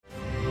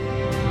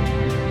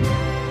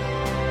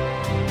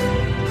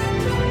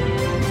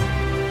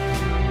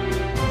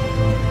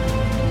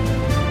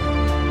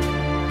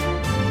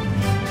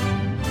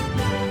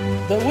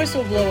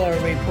Whistleblower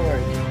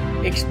Report,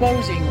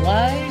 exposing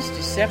lies,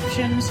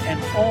 deceptions, and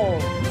all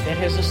that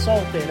has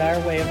assaulted our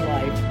way of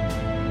life.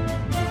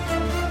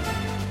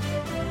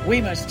 We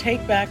must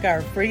take back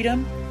our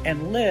freedom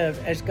and live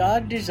as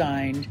God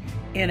designed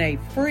in a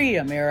free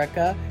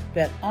America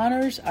that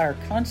honors our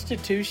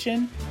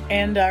Constitution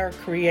and our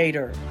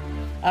Creator.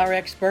 Our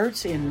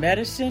experts in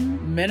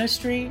medicine,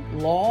 ministry,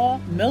 law,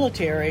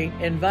 military,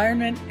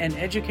 environment, and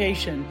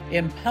education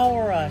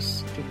empower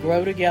us to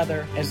grow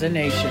together as a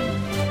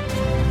nation.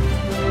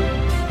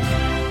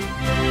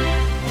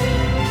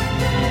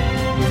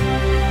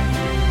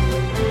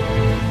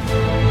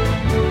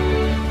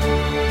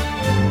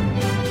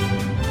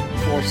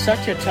 For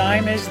such a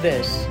time as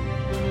this,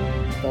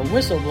 the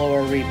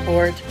Whistleblower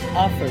Report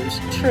offers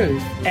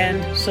truth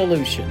and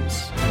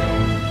solutions.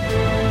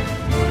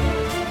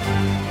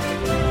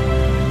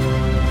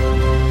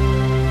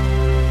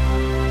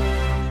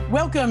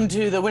 Welcome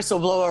to the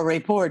Whistleblower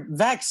Report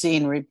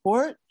Vaccine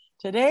Report.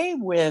 Today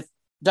with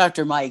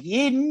Dr. Mike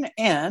Eden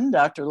and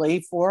Dr. Lee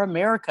for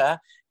America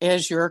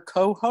as your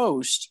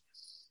co-host.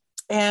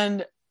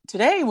 And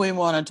today we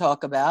want to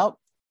talk about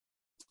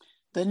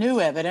the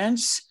new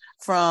evidence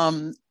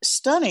from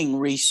stunning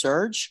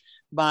research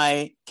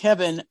by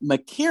Kevin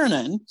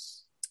McKernan,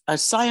 a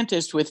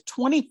scientist with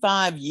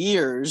 25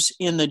 years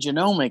in the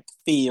genomic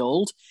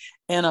field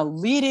and a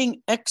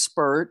leading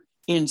expert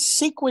in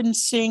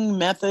sequencing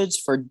methods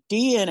for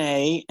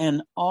DNA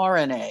and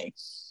RNA.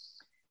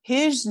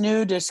 His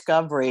new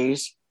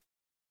discoveries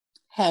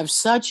have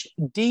such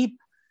deep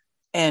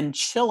and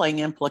chilling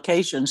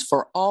implications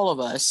for all of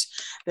us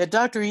that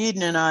Dr.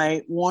 Eden and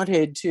I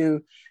wanted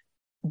to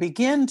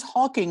begin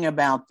talking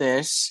about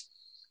this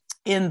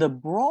in the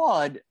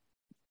broad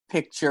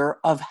picture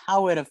of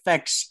how it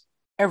affects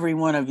every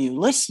one of you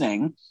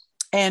listening,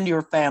 and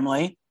your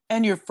family,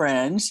 and your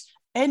friends,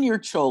 and your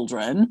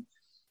children.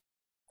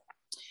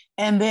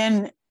 And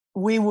then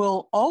we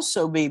will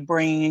also be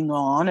bringing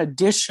on in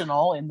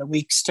the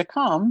weeks to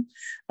come,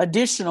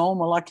 additional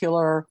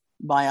molecular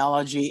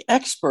biology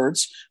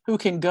experts who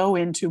can go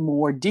into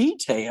more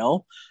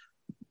detail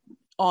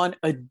on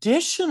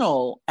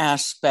additional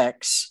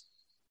aspects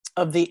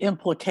of the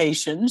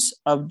implications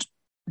of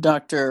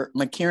Dr.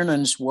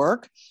 McKernan's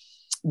work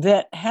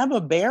that have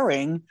a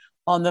bearing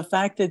on the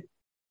fact that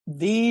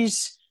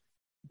these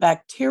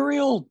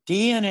bacterial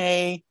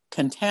DNA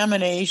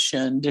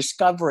contamination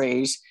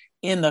discoveries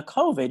in the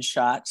COVID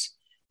shots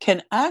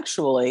can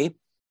actually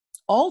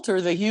alter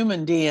the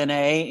human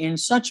DNA in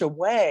such a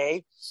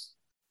way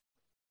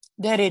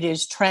that it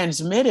is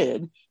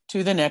transmitted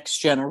to the next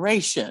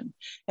generation.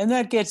 And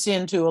that gets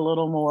into a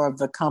little more of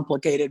the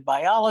complicated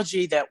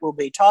biology that we'll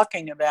be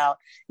talking about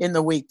in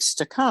the weeks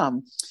to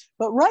come.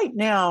 But right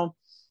now,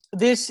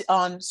 this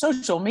on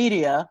social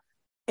media,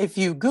 if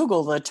you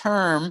Google the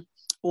term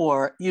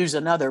or use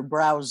another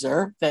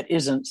browser that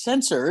isn't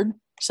censored,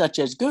 such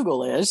as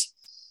Google is,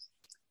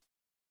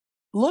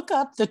 look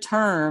up the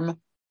term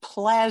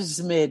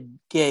Plasmid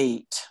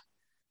gate.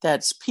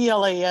 That's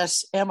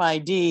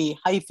Plasmid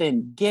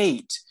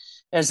gate,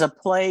 as a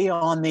play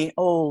on the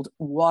old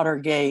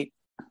Watergate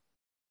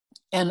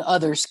and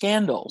other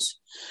scandals.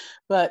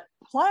 But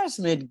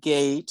Plasmid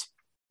gate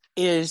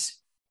is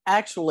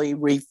actually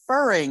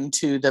referring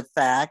to the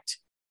fact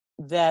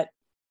that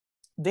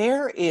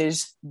there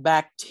is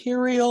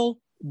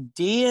bacterial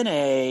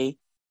DNA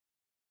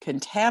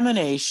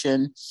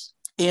contamination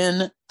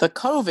in the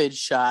COVID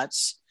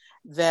shots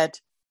that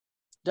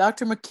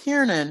Dr.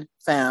 McKernan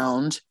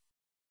found,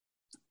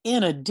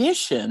 in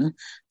addition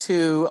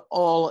to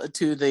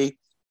the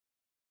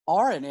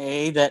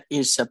RNA that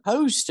is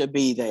supposed to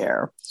be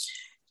there.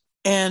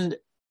 And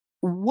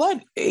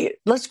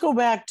let's go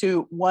back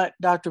to what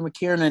Dr.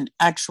 McKernan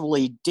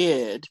actually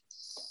did.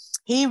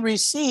 He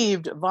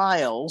received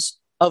vials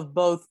of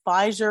both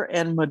Pfizer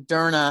and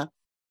Moderna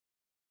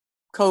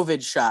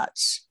COVID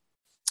shots.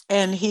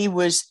 And he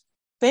was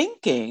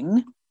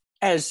thinking,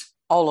 as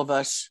all of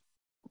us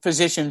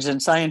physicians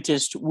and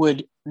scientists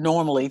would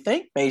normally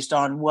think based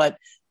on what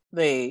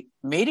the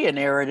media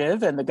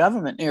narrative and the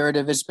government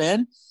narrative has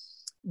been,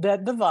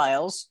 that the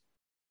vials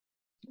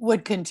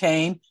would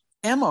contain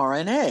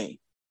mRNA.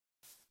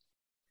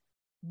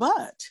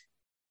 But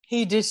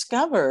he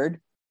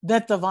discovered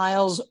that the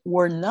vials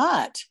were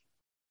not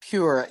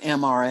pure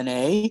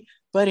mRNA,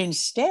 but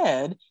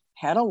instead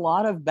had a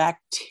lot of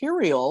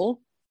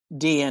bacterial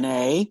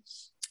DNA.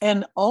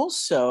 And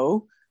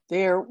also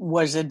there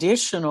was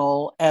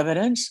additional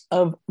evidence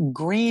of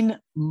green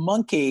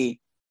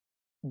monkey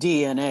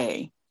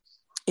DNA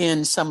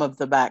in some of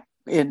the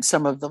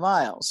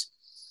vials.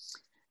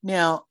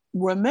 Now,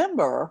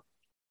 remember,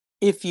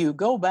 if you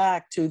go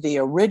back to the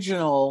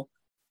original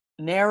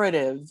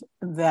narrative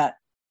that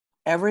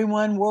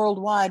everyone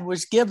worldwide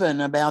was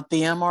given about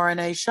the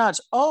mRNA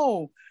shots,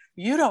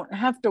 you don't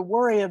have to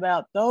worry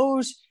about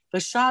those. The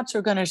shots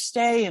are going to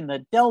stay in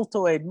the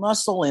deltoid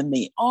muscle in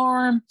the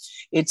arm.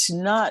 It's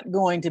not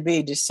going to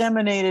be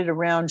disseminated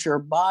around your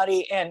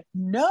body. And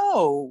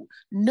no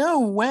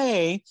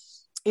way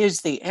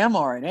is the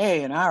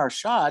mRNA in our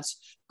shots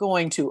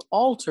going to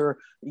alter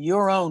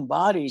your own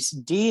body's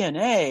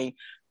DNA.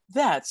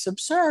 That's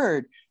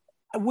absurd.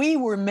 We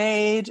were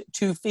made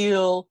to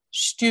feel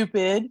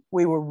stupid.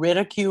 We were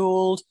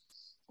ridiculed.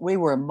 We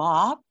were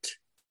mocked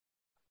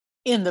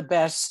in the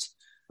best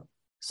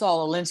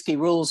Saul Alinsky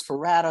Rules for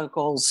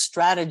Radicals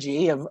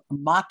strategy of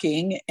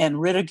mocking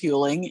and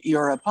ridiculing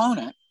your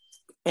opponent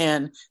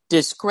and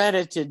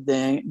discrediting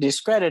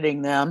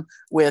them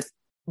with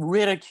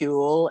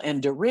ridicule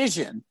and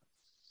derision.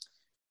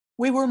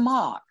 We were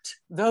mocked.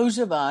 Those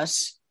of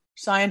us,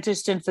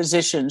 scientists and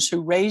physicians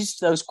who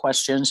raised those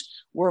questions,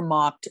 were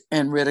mocked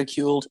and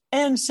ridiculed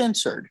and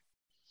censored.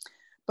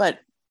 But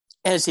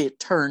as it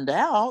turned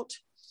out,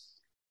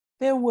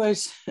 there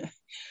was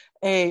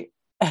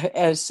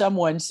as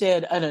someone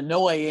said, an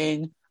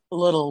annoying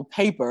little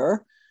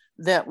paper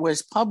that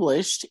was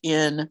published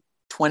in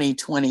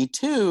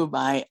 2022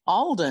 by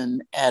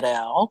Alden et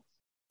al.,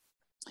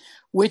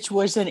 which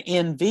was an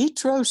in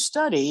vitro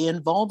study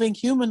involving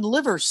human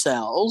liver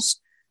cells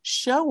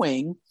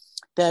showing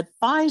that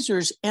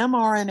Pfizer's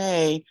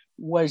mRNA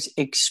was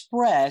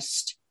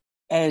expressed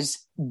as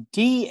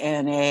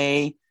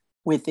DNA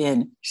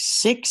within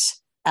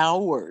 6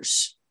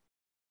 hours.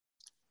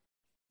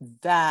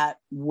 That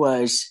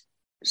was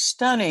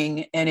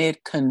stunning, and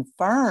it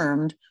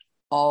confirmed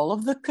all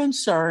of the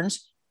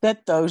concerns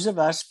that those of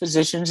us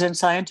physicians and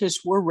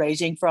scientists were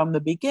raising from the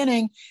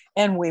beginning,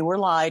 and we were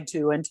lied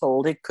to and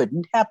told it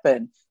couldn't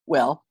happen.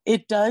 Well,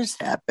 it does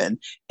happen,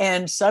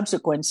 and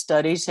subsequent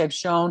studies have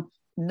shown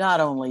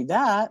not only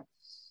that,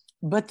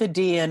 but the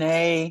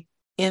DNA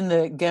in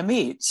the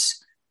gametes,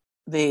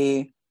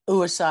 the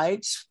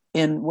oocytes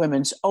in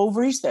women's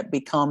ovaries that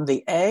become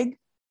the egg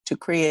to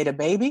create a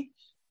baby,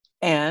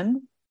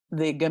 and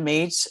the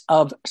gametes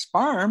of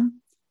sperm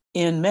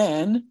in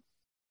men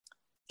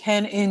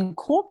can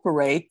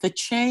incorporate the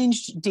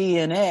changed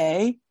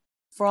DNA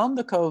from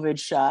the COVID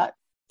shot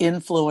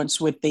influenced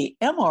with the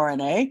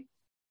mRNA.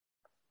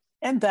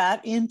 And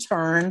that in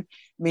turn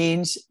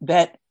means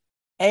that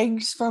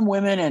eggs from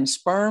women and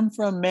sperm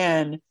from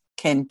men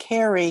can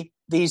carry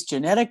these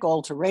genetic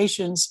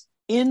alterations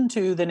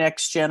into the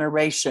next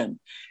generation.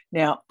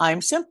 Now,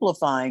 I'm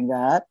simplifying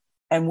that,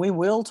 and we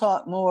will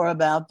talk more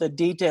about the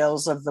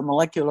details of the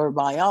molecular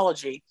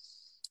biology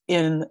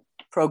in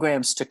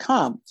programs to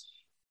come.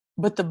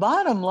 But the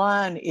bottom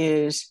line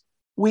is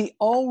we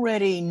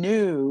already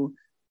knew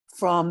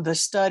from the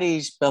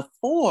studies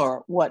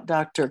before what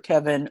Dr.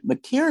 Kevin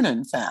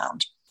McKernan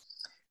found.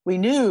 We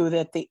knew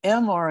that the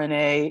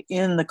mRNA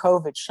in the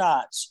COVID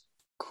shots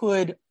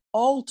could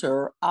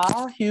alter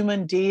our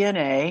human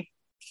DNA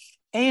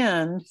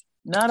and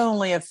not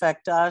only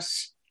affect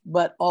us,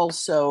 but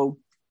also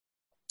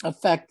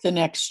affect the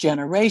next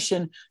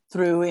generation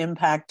through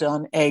impact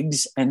on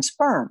eggs and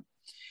sperm.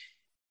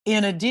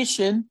 In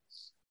addition,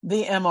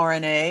 the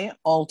mRNA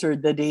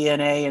altered the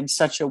DNA in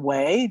such a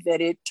way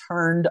that it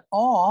turned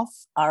off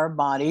our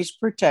body's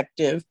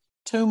protective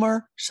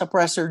tumor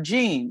suppressor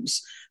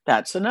genes.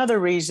 That's another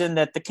reason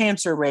that the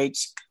cancer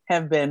rates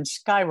have been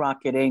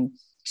skyrocketing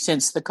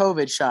since the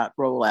COVID shot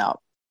rollout.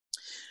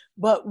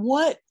 But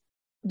what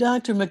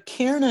Dr.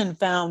 McKernan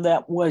found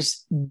that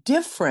was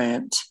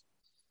different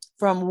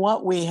from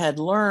what we had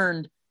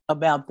learned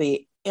about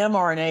the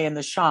mRNA in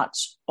the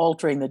shots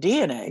altering the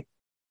DNA,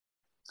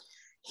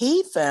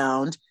 he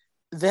found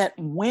that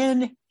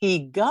when he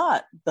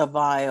got the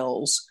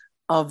vials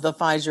of the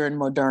Pfizer and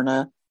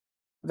Moderna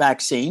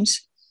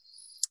vaccines,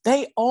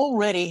 they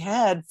already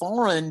had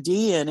foreign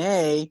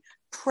DNA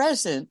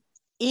present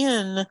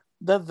in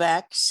the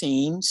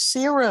vaccine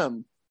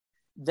serum.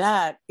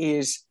 That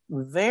is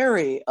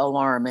very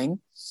alarming.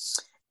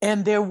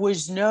 And there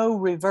was no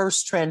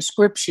reverse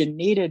transcription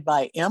needed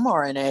by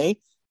mRNA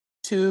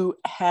to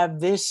have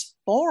this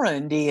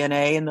foreign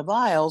DNA in the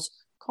vials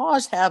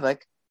cause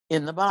havoc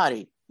in the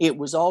body. It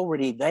was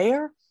already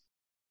there,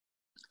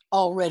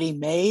 already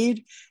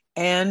made,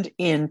 and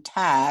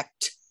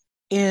intact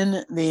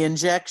in the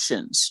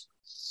injections.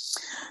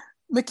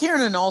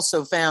 McKernan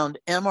also found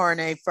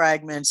mRNA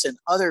fragments and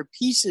other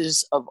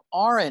pieces of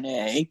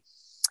RNA,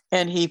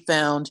 and he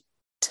found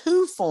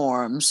 2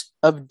 forms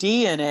of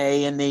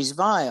DNA in these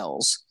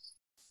vials,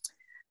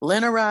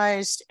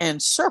 linearized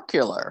and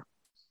circular.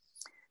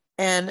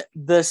 And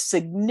the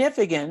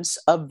significance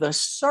of the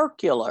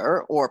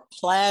circular or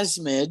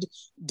plasmid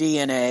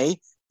DNA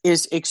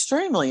is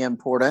extremely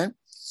important.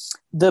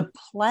 The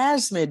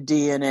plasmid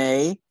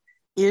DNA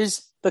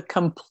is the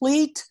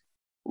complete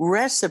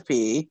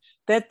recipe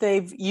that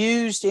they've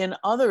used in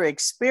other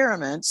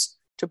experiments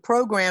to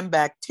program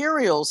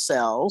bacterial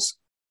cells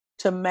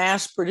to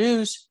mass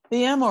produce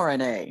the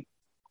mRNA.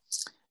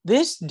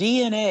 This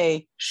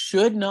DNA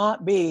should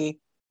not be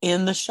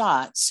in the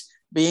shots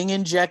being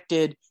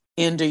injected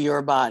into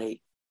your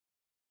body.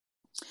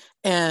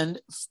 And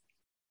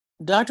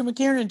Dr.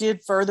 McKernan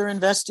did further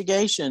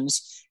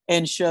investigations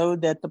and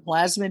showed that the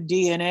plasmid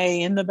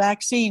DNA in the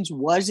vaccines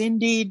was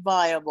indeed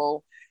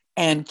viable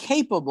and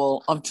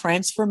capable of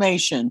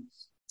transformation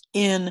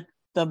in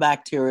the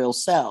bacterial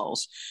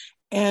cells.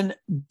 And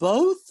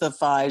both the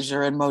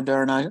Pfizer and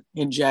Moderna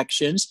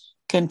injections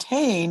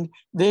contained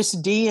this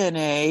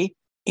DNA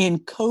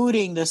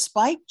encoding the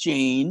spike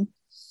gene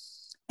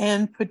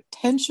and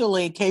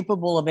potentially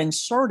capable of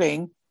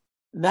inserting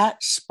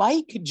that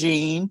spike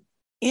gene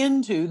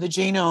into the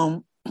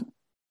genome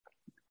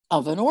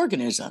of an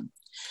organism.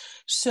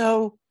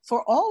 So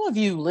for all of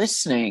you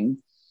listening,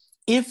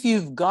 if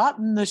you've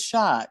gotten the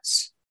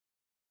shots,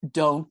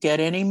 don't get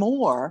any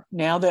more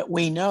now that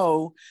we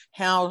know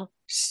how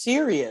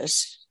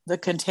serious the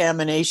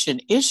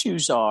contamination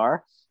issues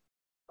are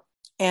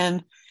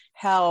and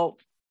how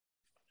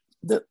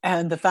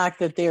the fact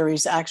that there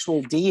is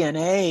actual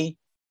DNA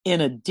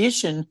in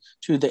addition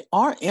to the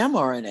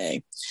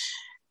mRNA.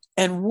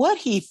 And what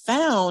he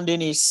found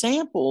in his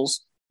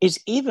samples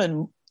is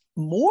even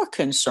more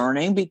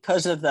concerning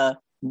because of the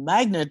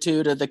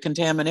magnitude of the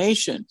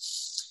contamination.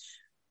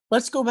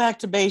 Let's go back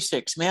to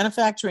basics.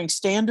 Manufacturing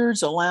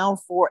standards allow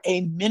for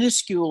a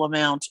minuscule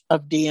amount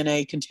of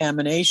DNA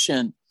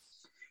contamination,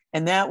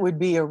 and that would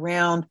be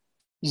around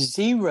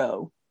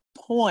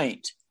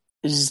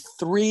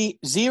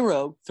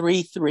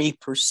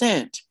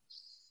 0.3033%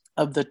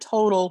 of the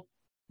total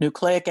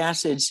nucleic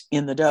acids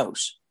in the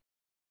dose.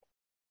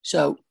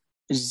 So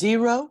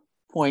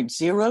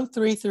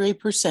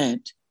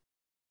 0.033%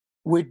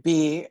 would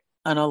be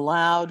an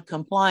allowed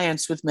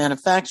compliance with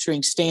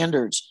manufacturing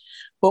standards.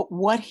 But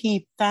what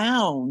he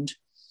found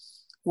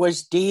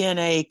was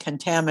DNA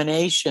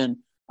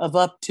contamination of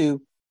up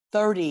to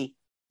 35%.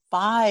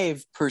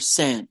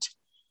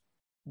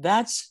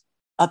 That's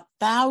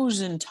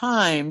 1,000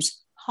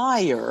 times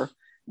higher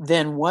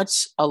than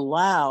what's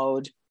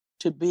allowed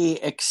to be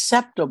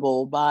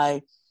acceptable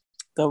by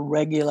the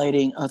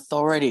regulating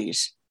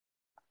authorities.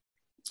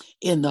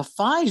 In the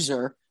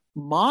Pfizer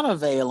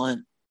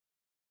monovalent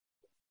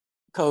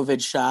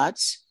COVID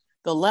shots,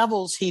 the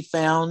levels he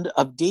found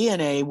of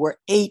DNA were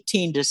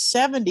 18 to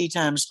 70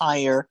 times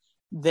higher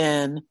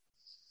than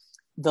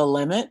the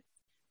limit.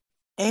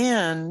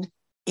 And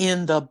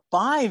in the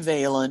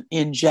bivalent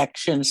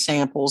injection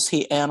samples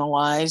he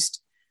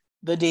analyzed,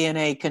 the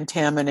DNA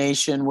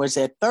contamination was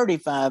at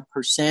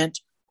 35%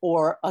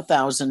 or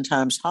 1,000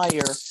 times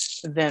higher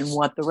than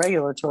what the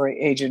regulatory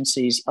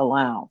agencies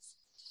allow.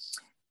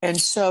 And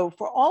so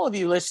for all of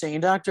you listening,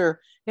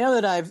 Doctor, now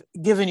that I've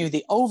given you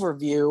the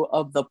overview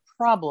of the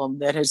problem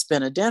that has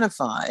been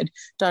identified,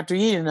 Dr.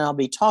 Yeadon and I'll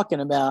be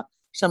talking about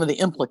some of the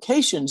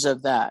implications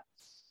of that.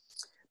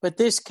 But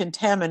this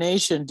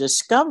contamination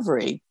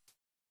discovery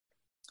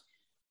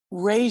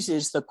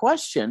raises the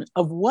question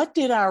of what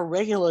did our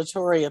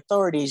regulatory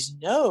authorities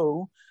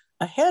know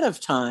ahead of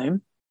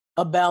time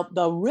about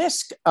the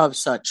risk of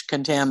such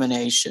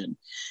contamination?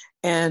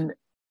 And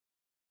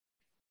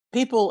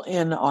people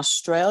in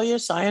Australia,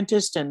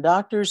 scientists and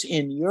doctors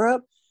in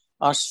Europe,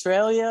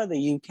 Australia,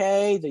 the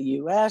UK, the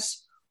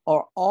US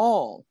are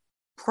all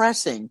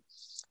pressing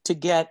to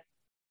get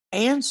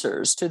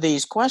answers to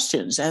these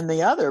questions. And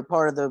the other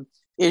part of the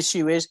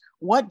issue is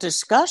what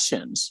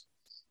discussions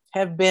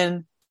have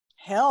been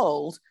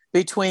held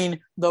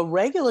between the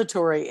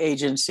regulatory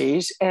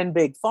agencies and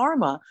Big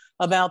Pharma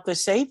about the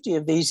safety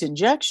of these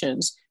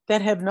injections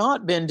that have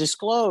not been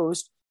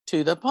disclosed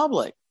to the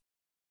public.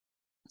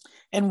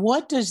 And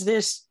what does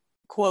this,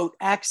 quote,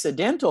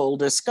 accidental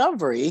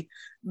discovery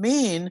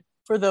mean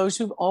for those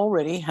who've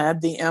already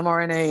had the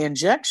mRNA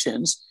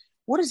injections?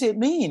 What does it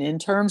mean in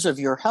terms of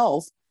your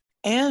health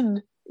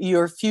and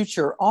your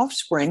future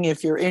offspring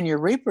if you're in your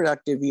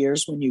reproductive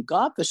years when you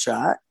got the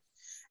shot?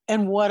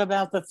 And what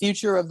about the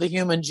future of the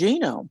human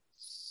genome?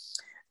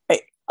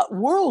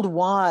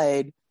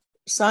 Worldwide,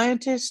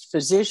 scientists,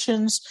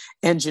 physicians,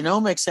 and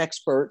genomics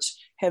experts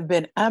have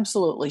been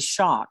absolutely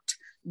shocked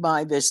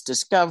by this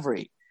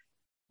discovery.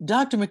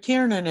 Dr.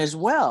 McKernan as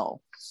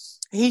well,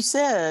 he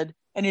said,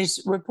 and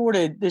he's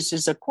reported, this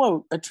is a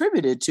quote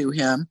attributed to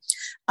him,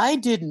 "I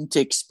didn't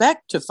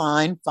expect to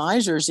find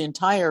Pfizer's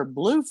entire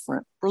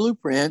blueprint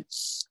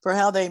for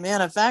how they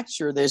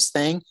manufacture this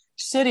thing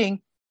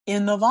sitting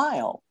in the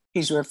vial."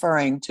 He's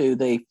referring to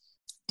the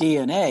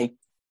DNA.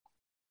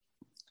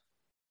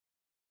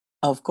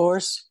 Of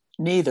course,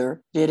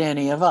 neither did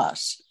any of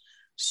us.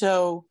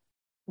 So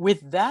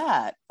with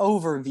that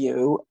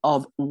overview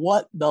of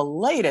what the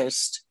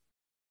latest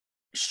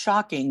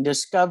shocking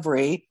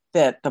discovery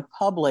that the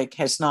public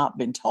has not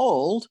been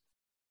told,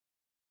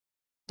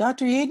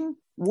 Dr. Yeadon,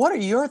 what are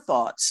your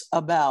thoughts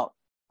about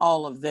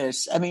all of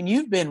this? I mean,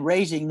 you've been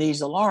raising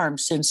these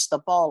alarms since the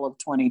fall of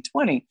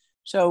 2020.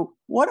 So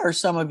what are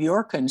some of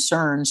your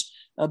concerns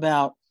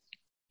about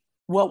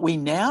what we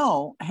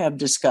now have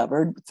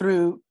discovered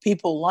through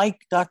people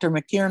like Dr.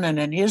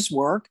 McKernan and his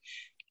work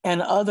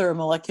and other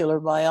molecular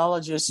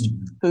biologists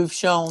who've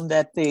shown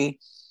that the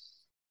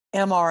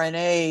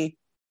mRNA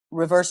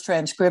reverse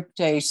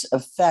transcriptase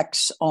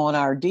effects on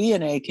our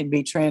DNA can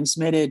be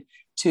transmitted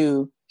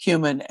to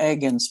human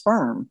egg and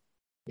sperm?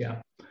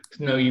 Yeah.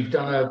 No,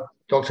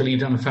 Dr. Lee,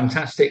 you've done a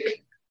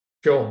fantastic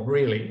job,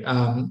 really,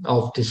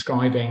 of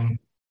describing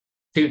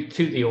to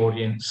the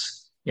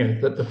audience,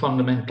 the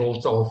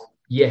fundamentals of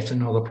yet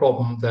another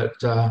problem that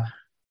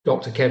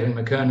Dr. Kevin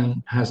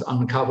McKernan has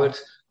uncovered.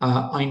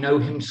 I know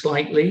him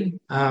slightly.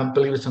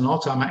 Believe it or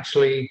not, I'm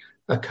actually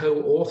a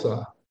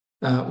co-author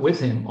with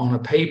him on a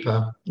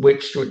paper,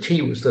 which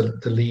he was the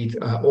lead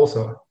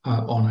author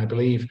on, I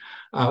believe,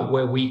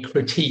 where we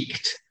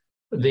critiqued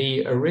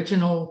the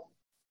original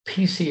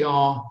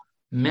PCR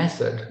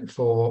method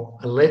for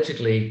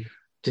allegedly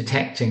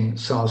detecting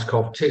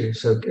SARS-CoV-2.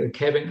 So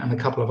Kevin and a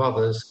couple of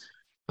others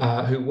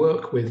who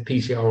work with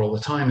PCR all the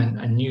time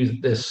and knew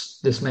that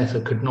this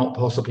method could not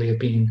possibly have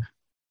been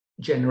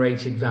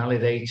generated,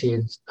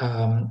 validated,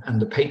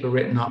 and the paper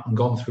written up and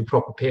gone through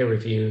proper peer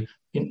review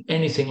in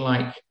anything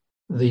like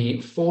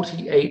the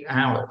 48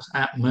 hours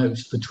at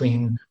most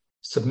between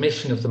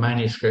submission of the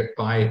manuscript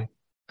by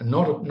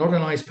not a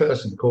nice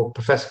person called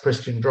Professor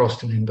Christian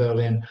Drosten in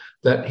Berlin,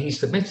 that he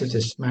submitted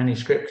this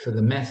manuscript for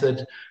the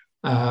method,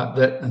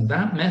 and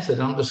that method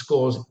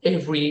underscores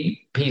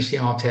every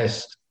PCR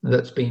test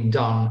that's been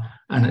done,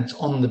 and it's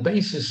on the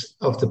basis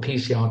of the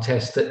PCR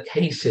test that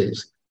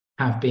cases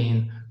have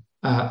been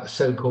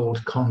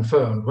so-called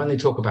confirmed. When they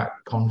talk about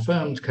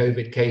confirmed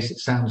COVID case, it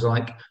sounds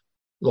like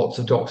lots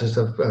of doctors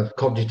have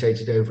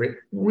cogitated over it.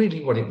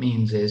 Really what it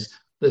means is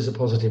there's a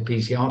positive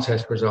PCR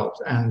test result.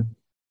 And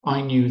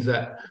I knew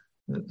that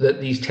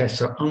these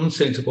tests are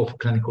unsuitable for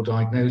clinical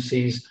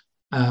diagnoses.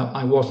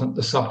 I wasn't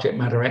the subject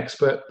matter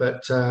expert,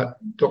 but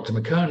Dr.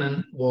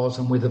 McKernan was,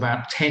 and with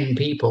about 10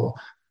 people,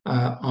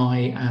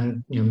 I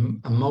and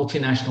a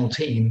multinational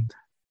team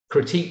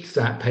critiqued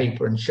that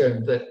paper and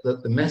showed that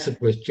the method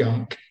was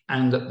junk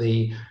and that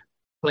the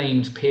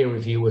claimed peer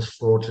review was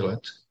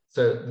fraudulent.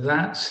 So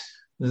that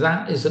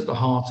is at the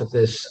heart of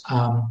this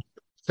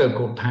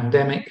so-called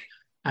pandemic.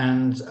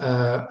 And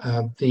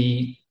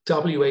the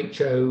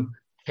WHO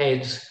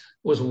head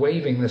was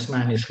waving this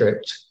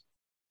manuscript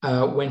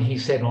when he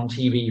said on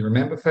TV,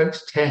 remember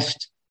folks,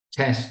 test,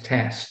 test,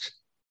 test.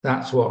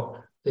 That's what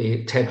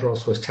the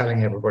Tedros was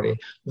telling everybody.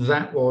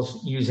 That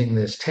was using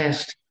this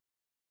test.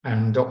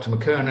 And Dr.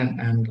 McKernan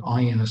and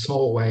I, in a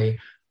small way,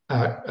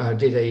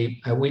 did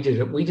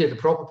a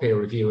proper peer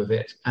review of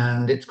it,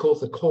 and it's called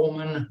the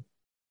Corman,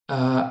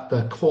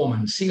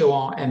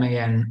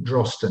 C-O-R-M-A-N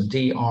Drosten,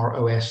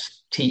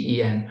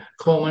 D-R-O-S-T-E-N,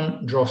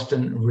 Corman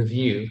Drosten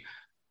review,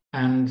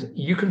 and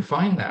you can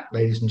find that,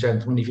 ladies and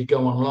gentlemen, if you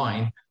go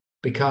online,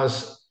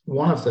 because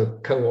one of the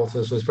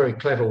co-authors was very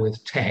clever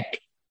with tech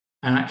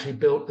and actually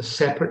built a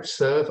separate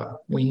server.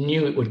 We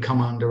knew it would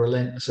come under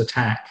relentless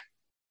attack,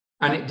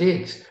 and it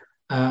did.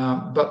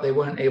 But they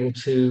weren't able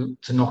to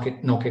knock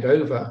it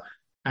over,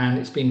 and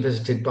it's been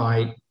visited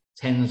by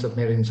tens of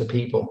millions of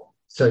people.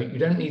 So you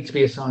don't need to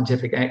be a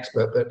scientific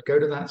expert, but go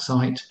to that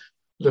site,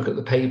 look at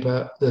the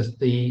paper.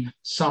 The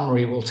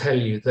summary will tell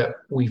you that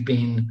we've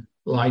been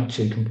lied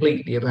to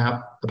completely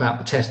about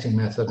the testing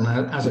method, and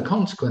as a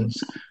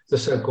consequence, the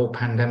so-called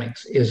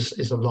pandemics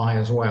is a lie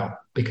as well,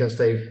 because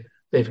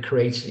they've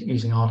created it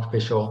using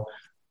artificial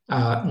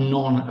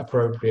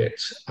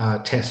non-appropriate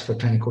tests for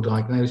clinical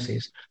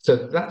diagnoses. So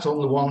that's on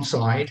the one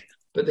side,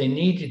 but they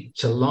needed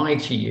to lie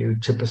to you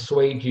to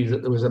persuade you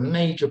that there was a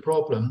major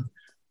problem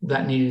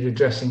that needed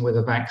addressing with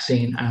a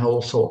vaccine and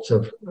all sorts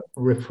of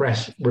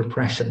repression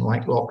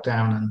like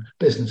lockdown and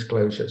business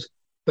closures.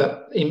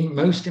 But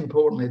most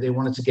importantly, they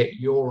wanted to get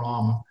your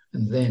arm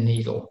and their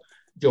needle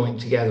joined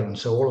together. And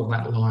so all of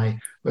that lie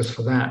was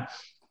for that.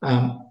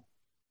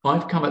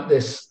 I've come at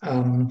this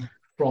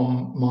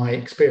from my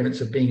experience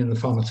of being in the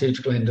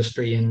pharmaceutical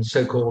industry in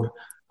so-called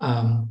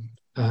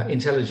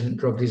intelligent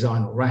drug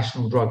design or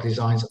rational drug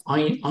designs.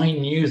 I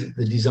knew that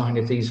the design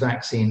of these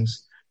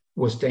vaccines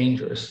was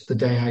dangerous the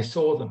day I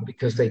saw them,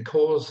 because they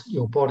cause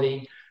your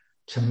body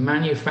to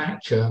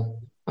manufacture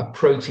a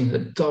protein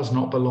that does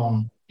not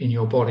belong in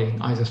your body,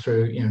 either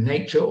through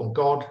nature or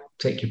God,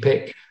 take your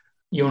pick.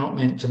 You're not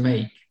meant to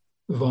make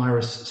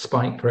virus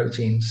spike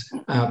proteins,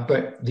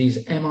 but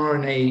these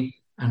mRNA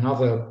and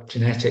other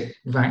genetic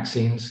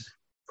vaccines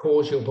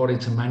cause your body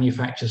to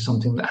manufacture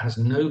something that has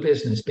no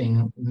business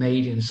being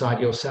made inside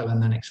your cell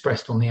and then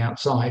expressed on the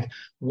outside.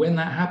 When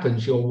that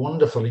happens, your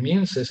wonderful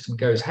immune system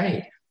goes,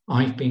 hey,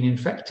 I've been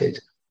infected,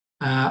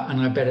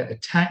 and I better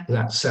attack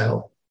that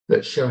cell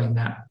that's showing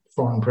that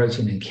foreign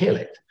protein and kill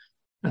it.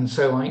 And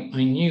so I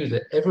knew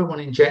that everyone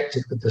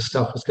injected with the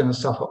stuff was going to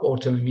suffer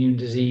autoimmune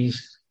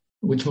disease,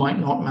 which might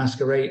not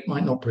masquerade,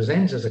 might not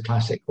present as a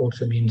classic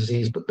autoimmune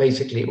disease, but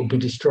basically it will be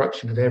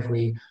destruction of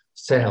every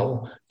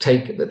cell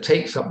that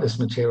takes up this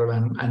material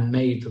and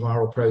made the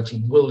viral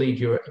protein, will lead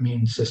your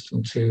immune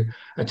system to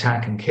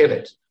attack and kill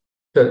it.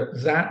 So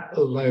that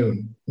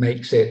alone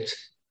makes it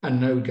a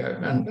no-go.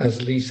 And as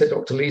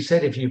Dr. Lee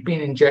said, if you've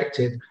been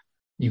injected,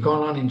 you've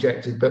gone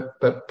uninjected,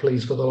 but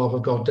please, for the love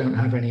of God, don't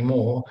have any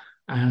more.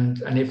 And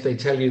if they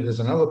tell you there's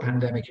another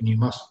pandemic and you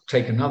must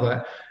take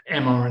another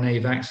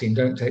mRNA vaccine,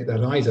 don't take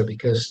that either,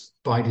 because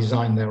by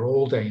design they're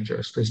all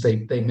dangerous, because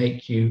they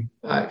make you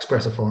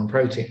express a foreign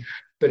protein.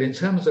 But in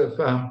terms of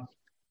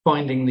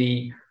finding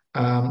the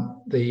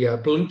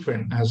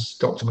blueprint, as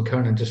Dr.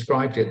 McKernan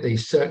described it, the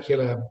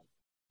circular,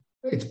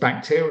 it's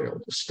bacterial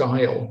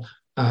style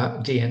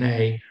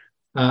DNA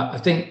I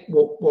think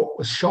what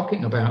was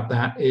shocking about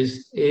that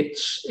is it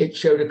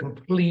showed a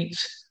complete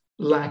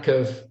lack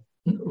of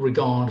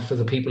regard for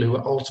the people who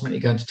are ultimately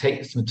going to take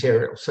this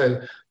material.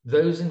 So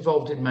those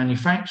involved in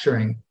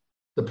manufacturing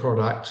the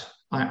product,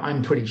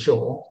 I'm pretty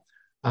sure,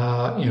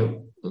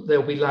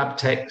 there'll be lab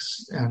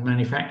techs and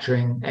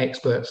manufacturing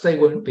experts. They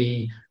won't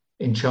be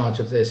in charge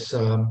of this,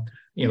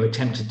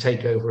 attempted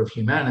takeover of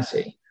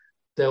humanity.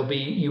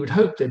 You would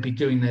hope they'd be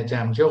doing their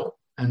damn job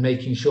and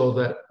making sure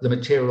that the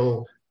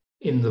material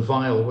in the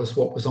vial was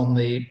what was on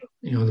the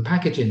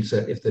package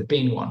insert, if there'd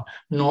been one,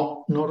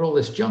 not all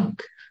this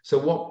junk. So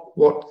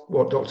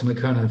what Dr.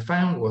 McKernan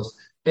found was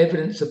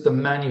evidence of the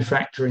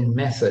manufacturing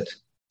method.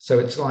 So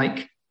it's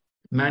like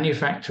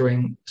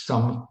manufacturing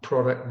some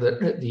product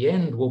that at the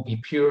end will be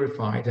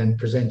purified and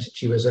presented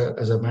to you as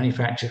a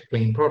manufactured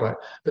clean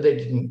product, but they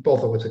didn't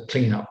bother with the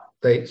cleanup.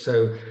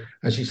 So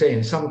as you say,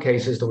 in some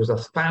cases there was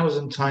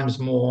 1,000 times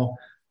more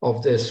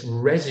of this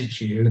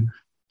residue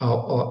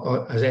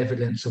as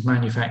evidence of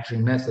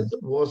manufacturing method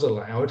that was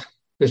allowed,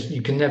 because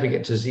you can never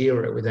get to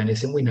zero with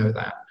anything. We know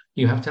that.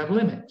 You have to have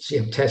limits. You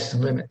have tests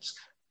and limits.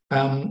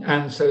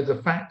 And so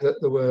the fact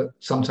that there were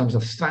sometimes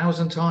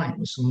 1,000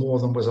 times more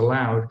than was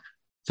allowed,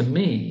 to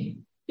me,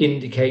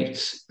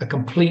 indicates a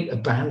complete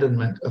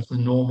abandonment of the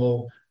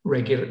normal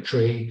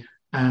regulatory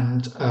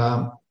and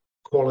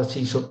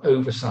quality sort of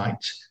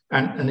oversight.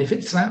 And if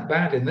it's that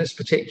bad in this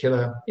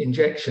particular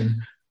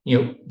injection,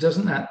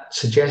 doesn't that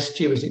suggest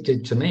to you, as it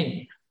did to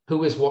me,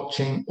 who is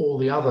watching all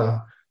the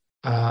other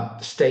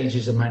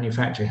stages of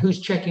manufacture? Who's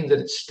checking that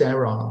it's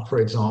sterile, for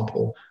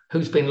example?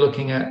 Who's been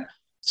looking at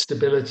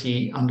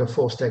stability under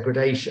forced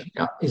degradation?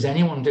 Is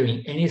anyone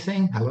doing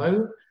anything?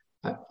 Hello?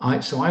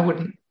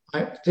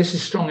 This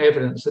is strong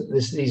evidence that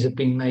these have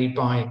been made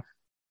by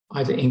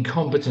either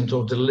incompetent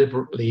or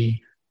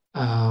deliberately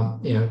bad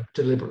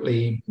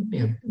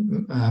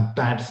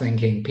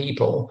thinking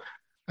people.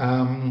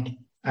 And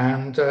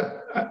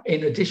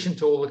in addition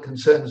to all the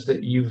concerns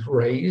that you've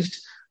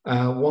raised,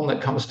 one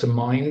that comes to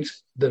mind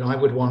that I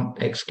would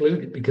want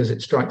excluded because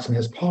it strikes me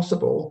as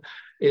possible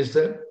is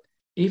that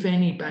if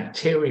any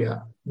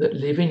bacteria that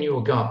live in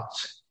your gut,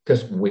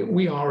 because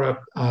we are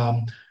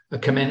a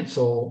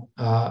commensal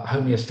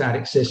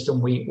homeostatic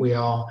system, we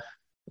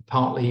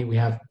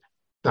have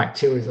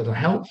bacteria that are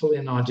helpful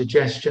in our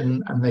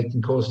digestion and they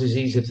can cause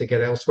disease if they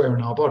get elsewhere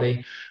in our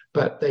body,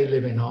 but they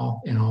live in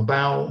our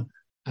bowel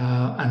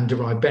and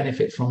derive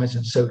benefit from it,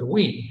 and so do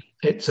we.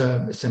 It's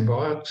a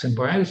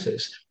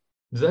symbiosis.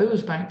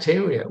 Those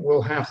bacteria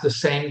will have the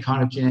same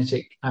kind of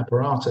genetic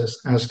apparatus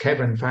as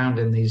Kevin found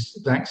in these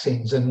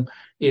vaccines. And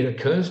it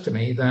occurs to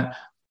me that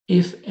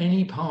if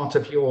any part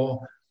of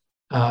your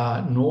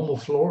normal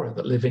flora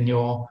that live in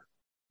your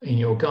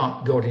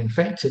gut got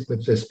infected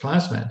with this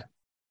plasmid,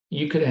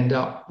 you could end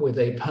up with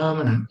a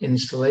permanent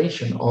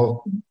installation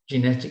of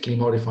genetically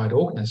modified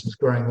organisms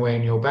growing away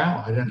in your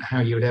bowel. I don't know how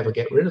you would ever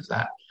get rid of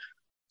that.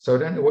 So I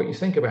don't know what you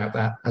think about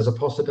that as a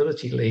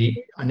possibility,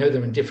 Lee. I know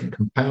they're in different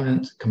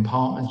compartments.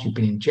 You've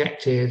been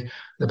injected.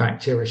 The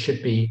bacteria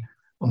should be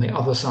on the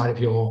other side of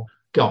your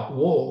gut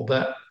wall.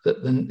 But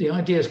the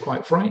idea is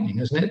quite frightening,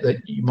 isn't it?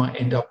 That you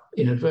might end up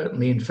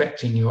inadvertently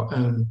infecting your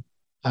own,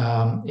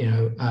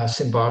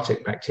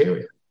 symbiotic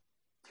bacteria.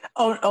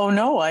 Oh,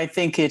 no, I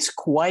think it's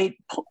quite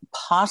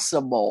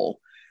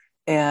possible.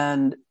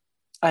 And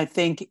I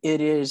think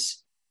it is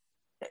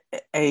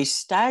a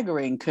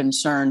staggering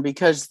concern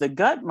because the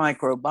gut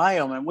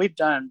microbiome, and we've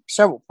done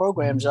several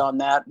programs on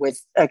that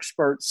with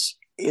experts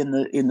in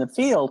the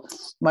field,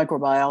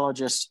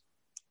 microbiologists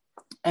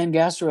and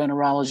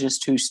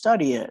gastroenterologists who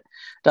study it.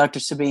 Dr.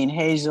 Sabine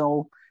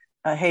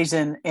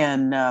Hazen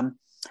and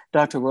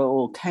Dr.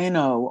 Raul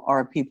Cano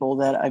are people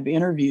that I've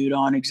interviewed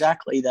on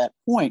exactly that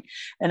point.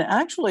 And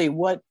actually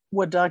what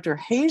Dr.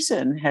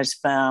 Hazen has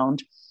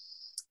found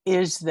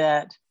is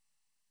that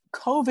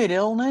COVID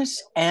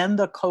illness and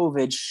the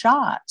COVID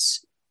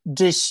shots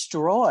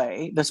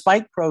destroy the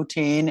spike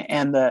protein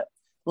and the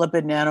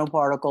lipid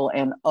nanoparticle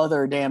and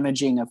other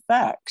damaging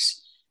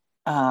effects.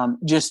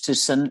 Just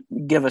to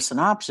give a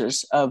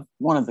synopsis of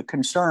one of the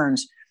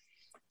concerns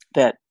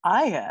that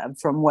I have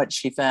from what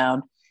she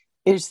found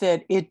is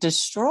that it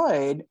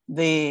destroyed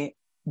the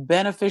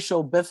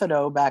beneficial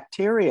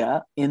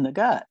bifidobacteria in the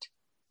gut.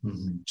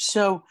 Mm-hmm.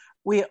 So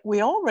we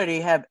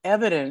already have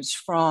evidence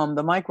from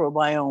the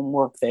microbiome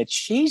work that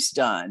she's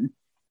done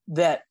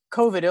that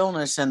COVID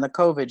illness and the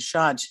COVID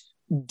shots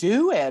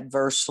do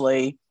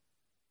adversely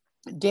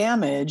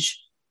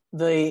damage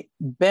the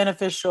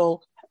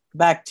beneficial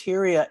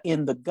bacteria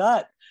in the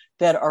gut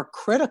that are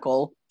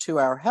critical to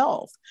our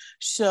health.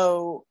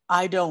 So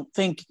I don't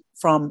think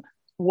from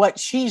what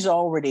she's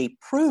already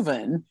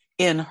proven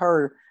in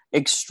her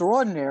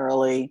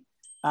extraordinarily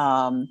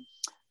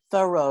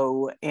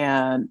thorough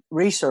and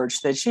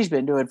research that she's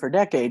been doing for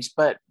decades,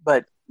 but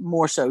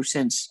more so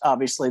since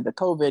obviously the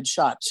COVID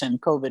shots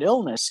and COVID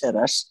illness hit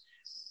us.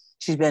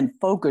 She's been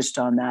focused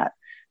on that.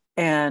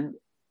 And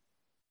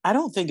I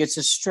don't think it's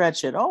a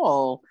stretch at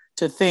all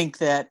to think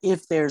that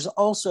if there's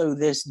also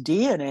this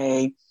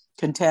DNA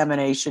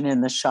contamination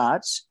in the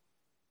shots,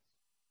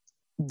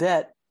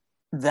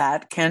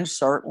 that can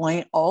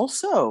certainly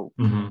also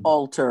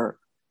alter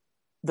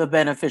the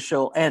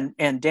beneficial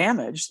and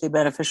damage the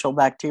beneficial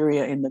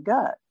bacteria in the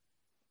gut.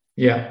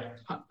 Yeah,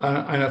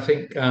 and I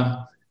think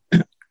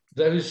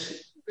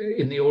those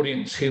in the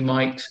audience who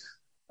might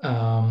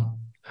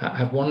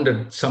have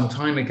wondered some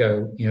time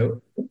ago,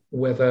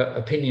 whether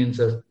opinions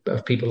of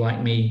people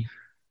like me,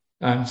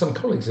 some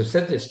colleagues have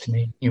said this to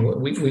me.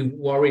 We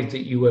worried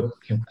that you were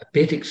a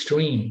bit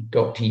extreme,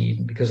 Dr.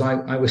 Eden, because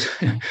I was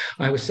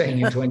I was saying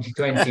in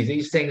 2020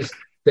 these things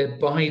that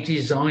by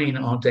design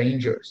are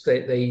dangerous.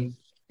 They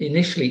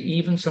initially,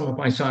 even some of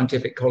my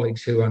scientific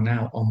colleagues who are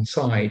now on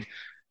side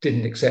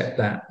didn't accept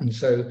that, and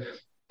so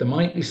there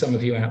might be some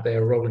of you out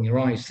there rolling your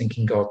eyes,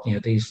 thinking, "God,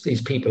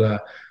 these people are."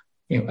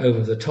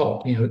 Over the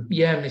top.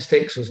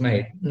 Mistakes was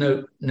made.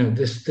 No,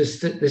 this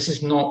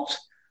is not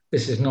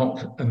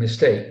a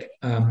mistake.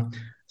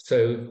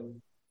 So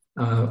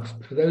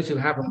for those who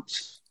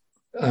haven't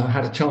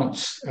had a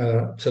chance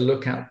to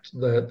look at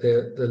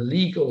the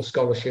legal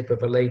scholarship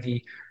of a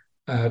lady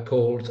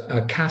called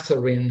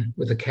Catherine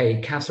with a K,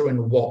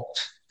 Catherine Watt,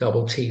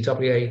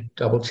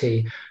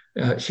 W-A-T-T.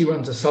 She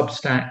runs a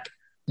Substack,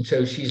 and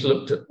so she's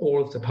looked at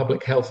all of the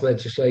public health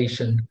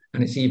legislation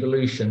and its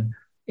evolution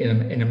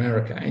in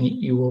America, and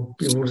you will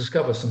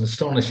discover some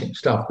astonishing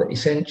stuff. That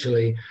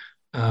essentially,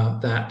 come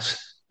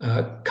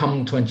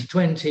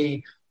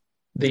 2020,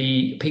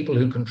 the people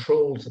who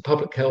controlled the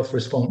public health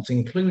response,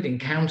 including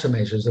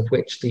countermeasures, of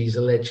which these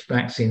alleged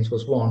vaccines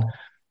was one,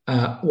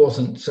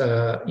 wasn't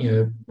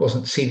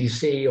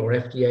CDC or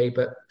FDA,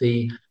 but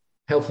the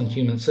Health and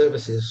Human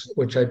Services,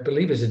 which I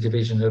believe is a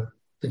division of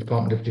the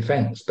Department of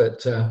Defense.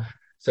 But so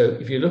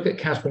if you look at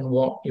Catherine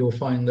Watt, you'll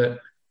find that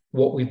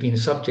what we've been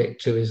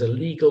subject to is a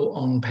legal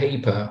on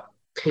paper,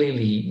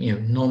 clearly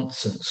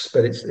nonsense,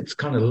 but it's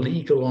kind of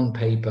legal on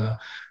paper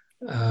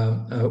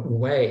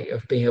way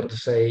of being able to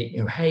say,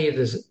 hey,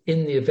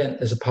 in the event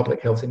there's a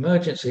public health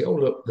emergency, oh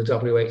look, the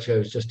WHO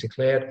has just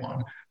declared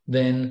one,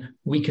 then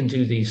we can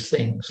do these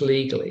things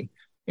legally,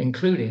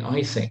 including,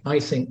 I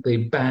think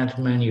the bad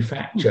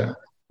manufacture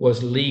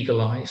was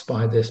legalized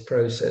by this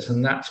process,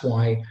 and that's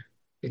why.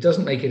 It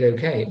doesn't make it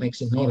okay. It makes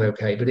it not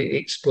okay, but it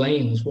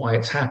explains why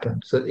it's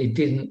happened. So it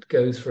didn't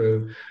go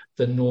through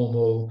the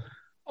normal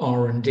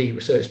R&D,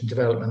 research and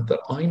development, that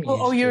I'm used to.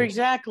 Oh, you're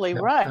exactly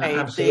right.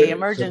 Absolutely. The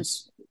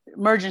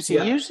emergency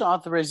use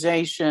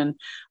authorization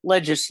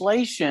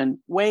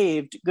legislation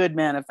waived good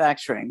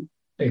manufacturing.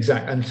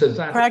 Exactly. And so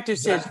that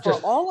practices for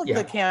all of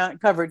the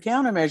covered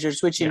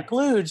countermeasures, which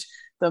includes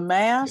the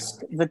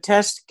mask, the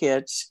test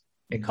kits,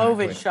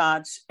 COVID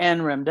shots,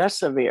 and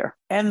remdesivir,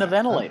 and the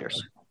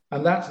ventilators.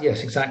 And that's,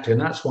 yes, exactly.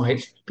 And that's why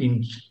it's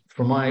been,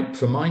 for my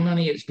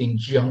money, it's been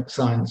junk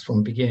science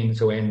from beginning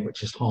to end,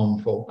 which is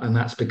harmful. And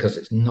that's because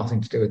it's nothing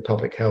to do with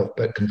public health,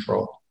 but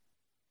control.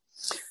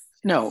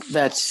 No,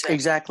 that's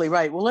exactly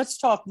right. Well, let's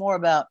talk more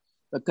about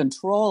the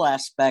control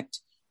aspect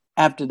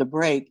after the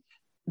break.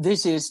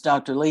 This is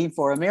Dr. Lee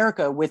for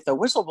America with the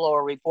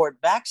Whistleblower Report,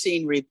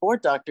 Vaccine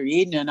Report. Dr.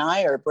 Eden and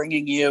I are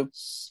bringing you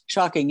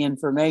shocking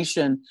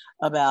information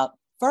about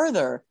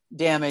further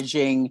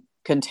damaging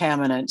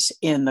contaminants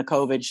in the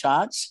COVID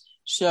shots.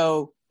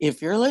 So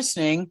if you're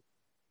listening,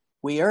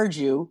 we urge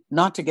you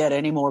not to get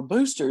any more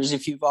boosters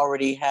if you've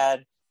already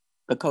had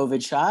the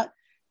COVID shot,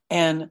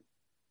 and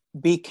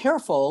be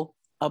careful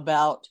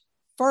about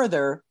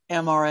further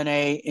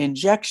mRNA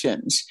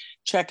injections.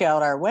 Check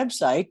out our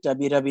website,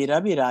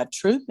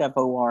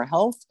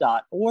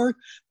 www.truthforhealth.org,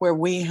 where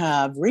we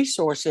have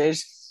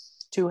resources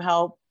to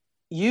help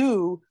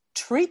you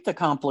treat the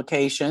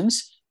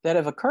complications that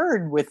have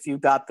occurred with you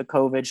got the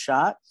COVID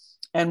shot.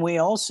 And we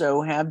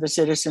also have the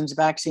Citizens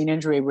Vaccine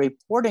Injury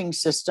Reporting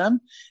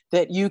System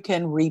that you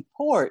can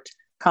report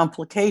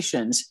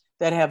complications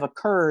that have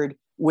occurred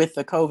with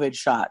the COVID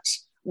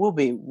shots. We'll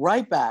be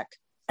right back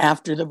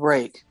after the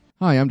break.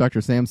 Hi, I'm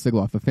Dr. Sam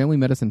Sigloff, a family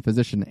medicine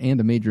physician and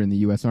a major in the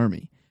U.S.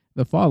 Army.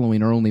 The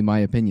following are only my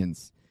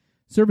opinions.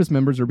 Service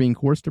members are being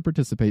forced to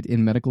participate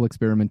in medical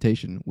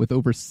experimentation, with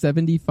over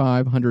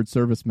 7,500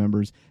 service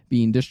members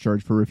being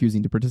discharged for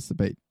refusing to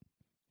participate.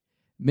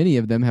 Many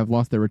of them have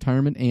lost their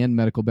retirement and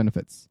medical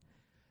benefits.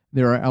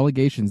 There are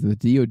allegations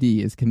that the DoD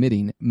is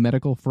committing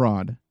medical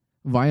fraud,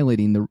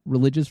 violating the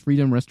Religious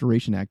Freedom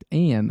Restoration Act,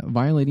 and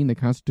violating the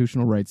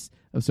constitutional rights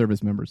of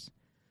service members.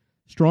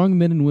 Strong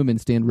men and women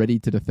stand ready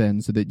to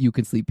defend so that you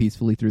can sleep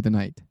peacefully through the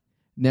night.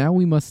 Now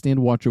we must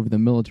stand watch over the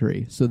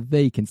military so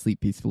they can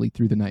sleep peacefully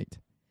through the night.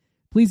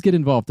 Please get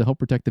involved to help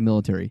protect the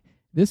military.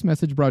 This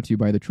message brought to you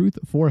by the Truth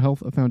for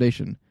Health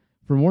Foundation.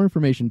 For more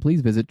information, please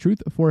visit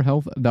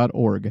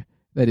truthforhealth.org.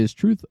 That is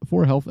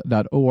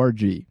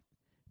truthforhealth.org.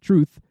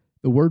 Truth,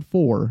 the word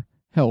for,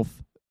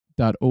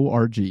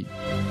 health.org.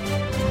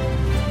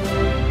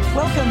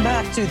 Welcome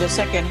back to the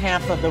second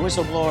half of the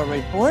Whistleblower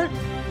Report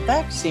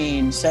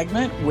vaccine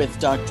segment with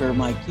Dr.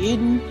 Mike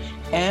Eden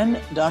and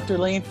Dr.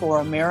 Lee for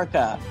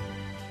America.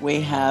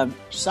 We have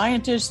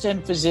scientist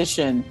and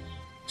physician,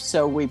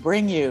 so we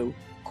bring you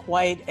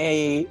quite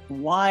a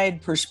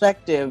wide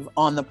perspective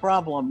on the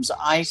problems.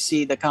 I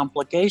see the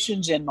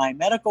complications in my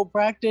medical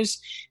practice,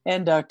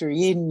 and Dr.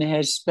 Yeadon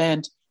has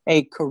spent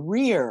a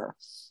career,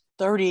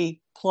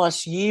 30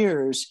 plus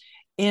years,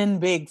 in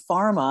big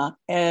pharma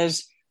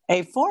as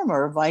a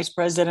former vice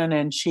president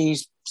and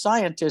chief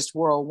scientist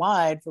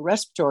worldwide for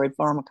respiratory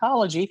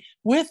pharmacology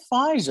with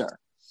Pfizer.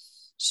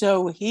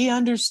 So he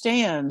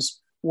understands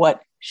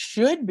what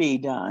should be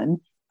done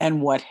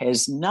and what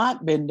has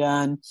not been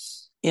done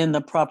in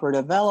the proper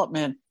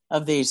development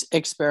of these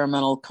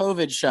experimental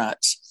COVID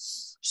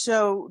shots.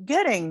 So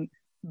getting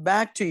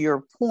back to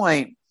your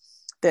point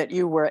that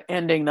you were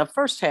ending the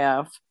first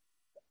half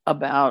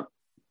about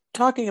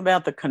talking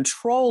about the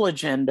control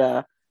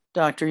agenda,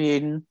 Dr.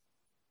 Yeadon,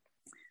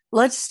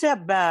 let's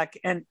step back.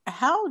 And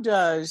how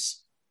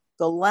does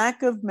the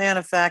lack of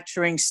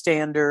manufacturing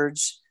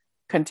standards,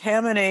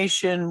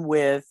 contamination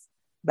with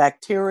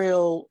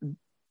bacterial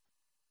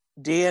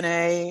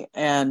DNA,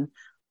 and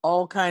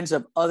all kinds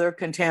of other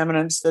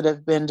contaminants that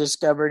have been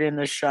discovered in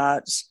the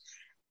shots,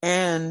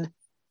 and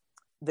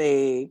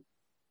the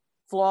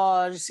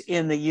flaws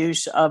in the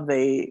use of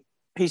the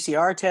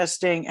PCR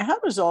testing, how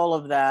does all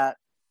of that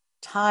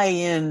tie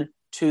in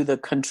to the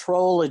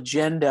control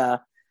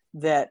agenda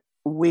that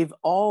we've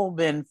all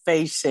been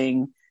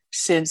facing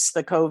since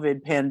the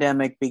COVID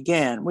pandemic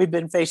began? We've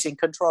been facing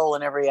control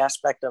in every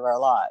aspect of our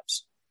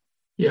lives.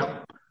 Yeah.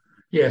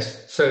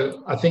 Yes.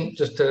 So I think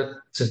just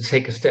to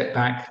take a step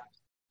back,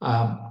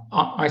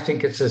 I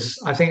think it's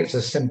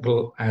as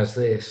simple as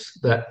this,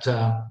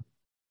 that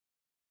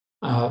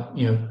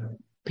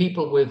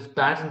people with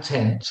bad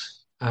intent,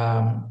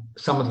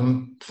 some of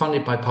them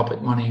funded by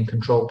public money and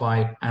controlled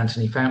by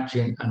Anthony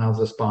Fauci, and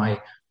others by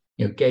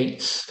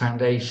Gates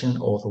Foundation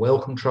or the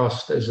Wellcome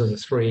Trust. Those are the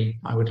three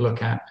I would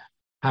look at.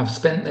 Have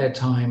spent their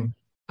time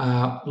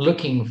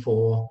looking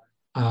for,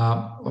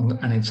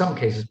 and in some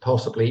cases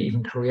possibly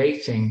even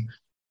creating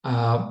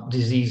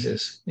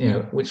diseases,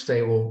 which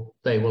they will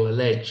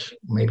allege,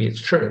 maybe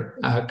it's true,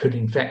 could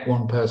infect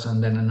one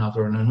person, then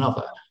another and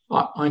another.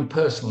 I'm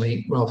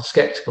personally rather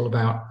skeptical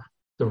about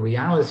the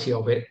reality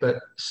of it, but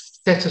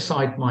set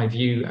aside my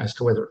view as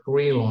to whether it's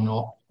real or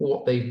not.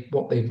 What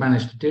they've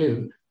managed to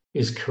do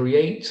is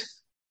create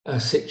a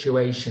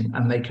situation,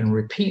 and they can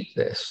repeat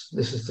this.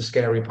 This is the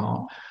scary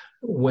part,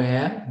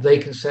 where they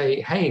can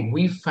say, "Hey,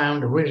 we've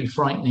found a really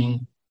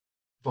frightening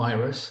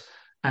virus,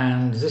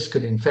 and this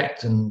could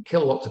infect and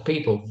kill lots of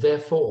people.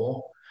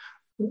 Therefore,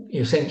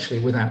 essentially,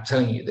 without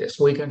telling you this,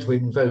 we're going to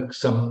invoke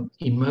some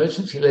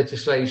emergency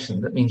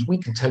legislation that means we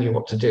can tell you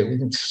what to do. We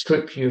can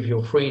strip you of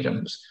your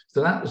freedoms."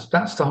 So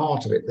that's the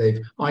heart of it.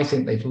 I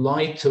think they've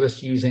lied to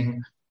us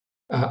using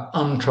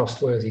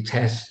untrustworthy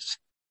tests,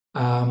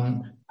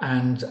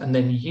 and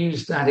then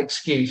use that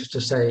excuse to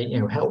say,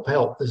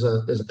 help, there's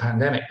a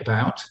pandemic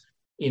about,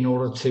 in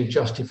order to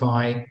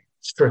justify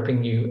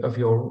stripping you of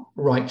your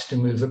rights to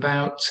move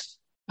about,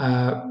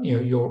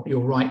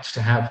 your rights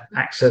to have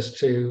access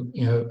to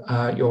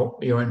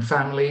your own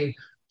family,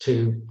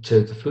 to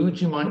the food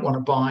you might want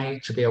to buy,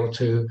 to be able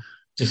to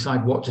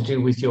decide what to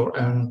do with your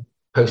own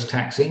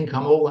post-tax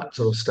income, all that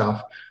sort of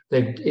stuff.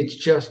 It's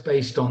just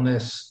based on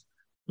this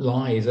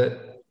lie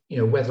that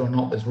whether or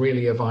not there's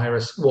really a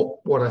virus.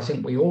 What I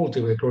think we all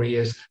do agree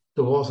is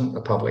there wasn't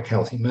a public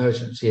health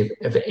emergency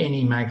of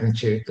any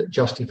magnitude that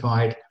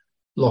justified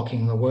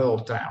locking the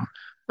world down.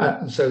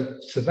 So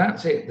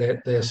that's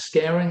it. They're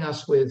scaring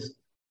us with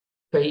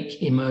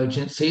fake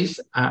emergencies,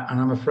 and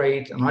I'm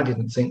afraid, and I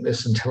didn't think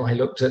this until I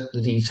looked at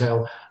the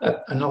detail,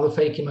 another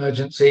fake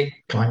emergency,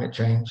 climate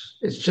change.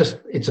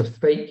 It's a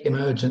fake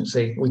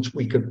emergency, which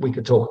we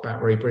could talk about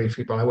very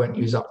briefly, but I won't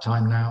use up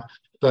time now.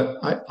 But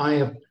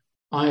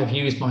I have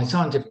used my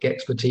scientific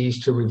expertise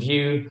to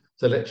review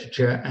the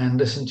literature and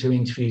listen to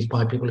interviews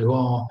by people who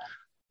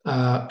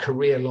are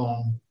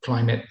career-long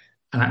climate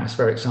and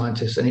atmospheric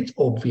scientists, and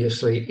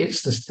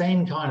it's the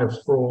same kind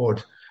of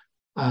fraud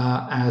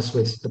as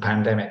with the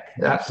pandemic.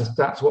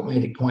 That's what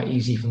made it quite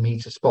easy for me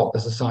to spot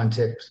as a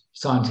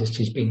scientist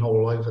who's been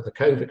all over the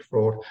COVID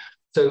fraud.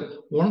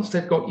 So once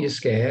they've got you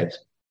scared,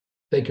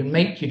 they can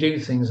make you do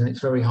things, and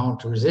it's very hard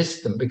to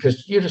resist them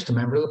because you're just a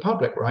member of the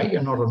public, right?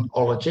 You're not an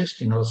ologist,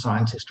 you're not a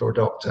scientist or a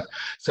doctor.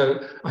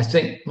 So I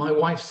think my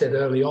wife said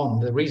early on,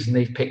 the reason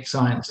they've picked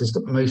science is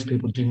that most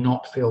people do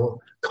not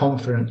feel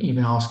confident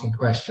even asking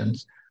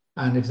questions.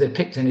 And if they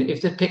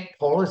picked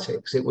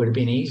politics, it would have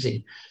been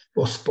easy,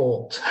 or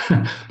sport.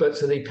 But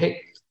so they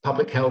picked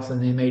public health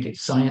and they made it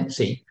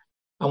sciencey.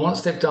 And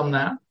once they've done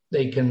that,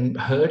 they can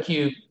herd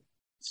you,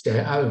 stay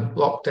at home,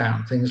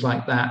 lockdown, things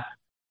like that.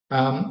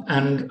 But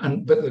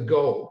the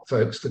goal,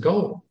 folks,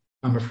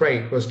 I'm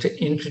afraid, was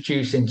to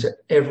introduce into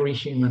every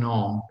human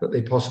arm that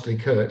they possibly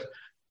could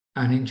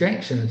an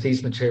injection of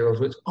these materials,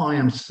 which I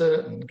am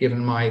certain,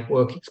 given my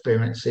work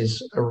experience,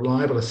 is a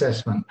reliable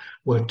assessment,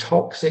 were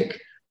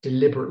toxic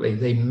deliberately.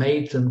 They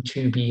made them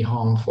to be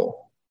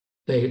harmful.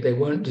 They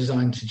weren't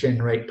designed to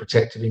generate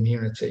protective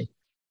immunity.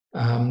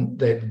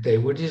 They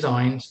were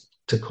designed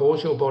to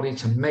cause your body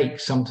to make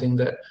something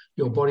that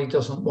your body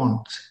doesn't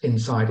want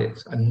inside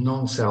it, a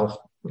non-self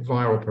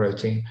viral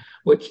protein,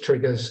 which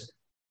triggers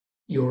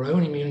your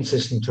own immune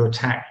system to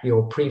attack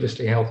your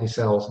previously healthy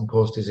cells and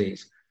cause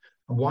disease.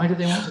 And why do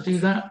they want to do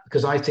that?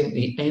 Because I think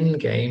the end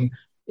game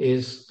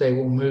is they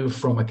will move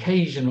from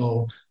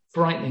occasional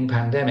frightening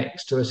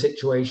pandemics to a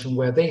situation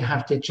where they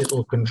have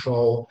digital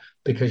control,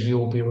 because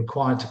you'll be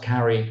required to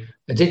carry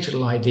a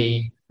digital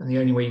ID, and the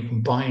only way you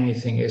can buy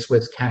anything is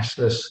with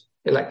cashless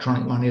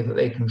electronic money that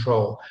they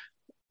control.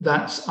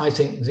 I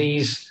think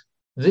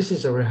this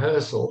is a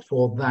rehearsal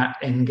for that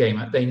end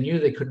game. They knew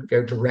they couldn't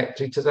go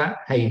directly to that.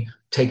 Hey,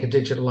 take a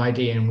digital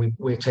ID and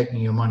we're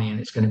taking your money and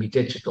it's going to be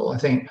digital. I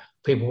think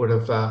people would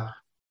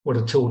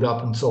have tooled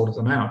up and sorted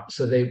them out.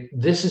 So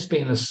this has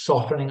been a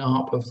softening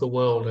up of the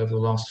world over the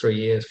last 3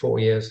 years, 4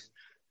 years,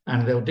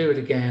 and they'll do it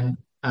again.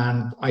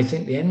 And I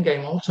think the end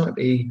game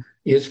ultimately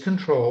is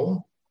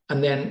control.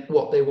 And then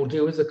what they will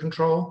do with the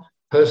control,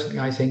 personally,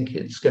 I think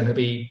it's going to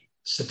be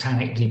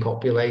satanic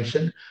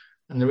depopulation.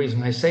 And the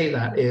reason I say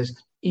that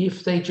is,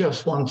 if they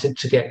just wanted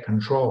to get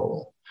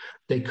control,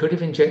 they could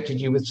have injected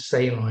you with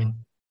saline.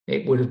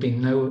 It would have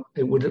been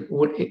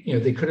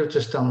they could have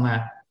just done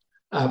that.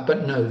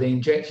 But no, they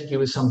injected you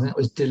with something that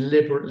was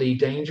deliberately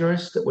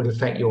dangerous, that would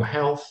affect your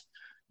health,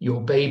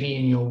 your baby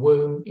in your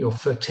womb, your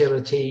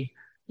fertility,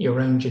 your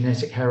own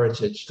genetic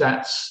heritage.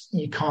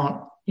 You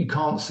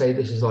can't say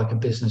this is like a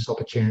business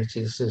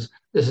opportunity. This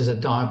is a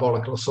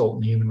diabolical assault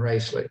on the human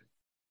race, Lee.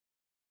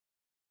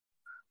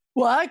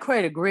 Well, I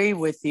quite agree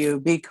with you,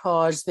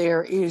 because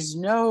there is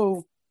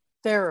no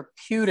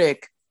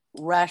therapeutic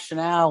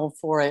rationale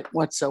for it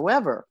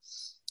whatsoever.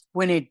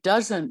 When it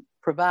doesn't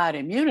provide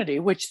immunity,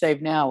 which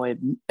they've now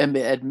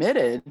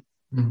admitted,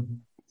 mm-hmm.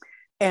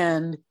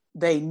 and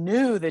they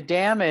knew the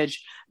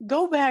damage.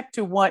 Go back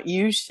to what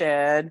you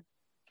said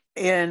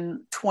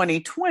in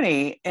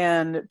 2020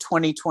 and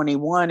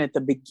 2021 at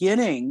the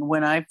beginning,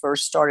 when I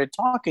first started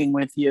talking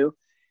with you.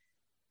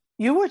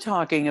 You were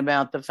talking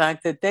about the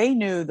fact that they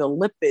knew the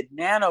lipid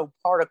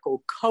nanoparticle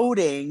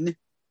coating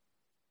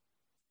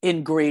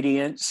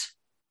ingredients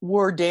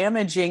were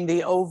damaging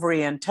the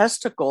ovary and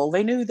testicle.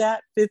 They knew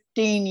that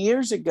 15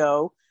 years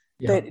ago,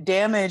 that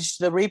damaged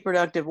the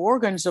reproductive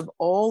organs of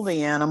all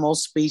the animal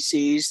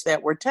species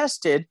that were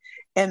tested.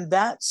 And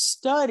that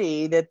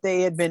study that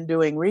they had been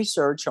doing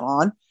research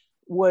on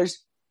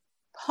was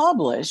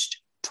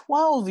published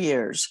 12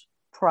 years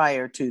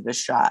prior to the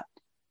shot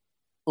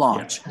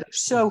launch.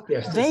 So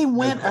they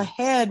went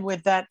ahead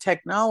with that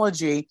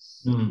technology,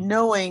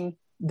 knowing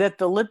that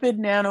the lipid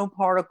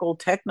nanoparticle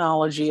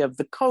technology of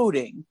the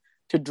coating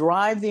to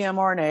drive the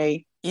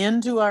mRNA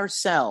into our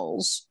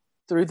cells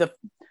through the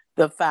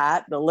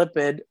fat, the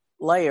lipid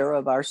layer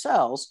of our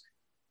cells,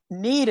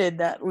 needed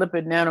that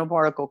lipid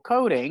nanoparticle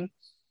coating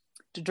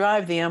to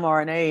drive the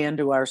mRNA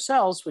into our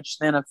cells, which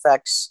then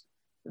affects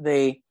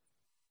the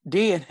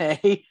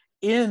DNA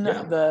in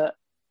the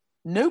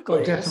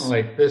nucleus. Oh,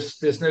 definitely.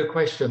 There's no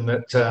question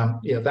that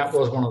that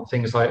was one of the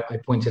things I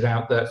pointed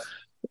out, that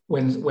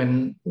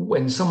when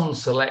someone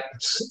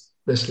selects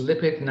this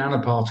lipid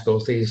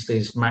nanoparticles,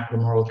 these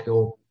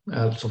macromolecule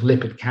sort of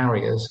lipid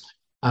carriers,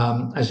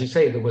 as you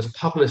say, there was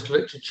published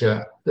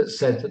literature that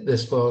said that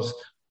this was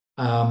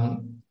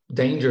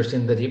dangerous,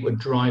 in that it would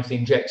drive the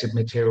injected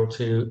material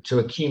to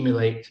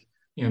accumulate,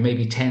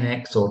 maybe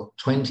 10x or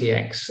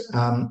 20x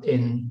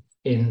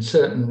in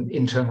certain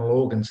internal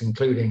organs,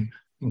 including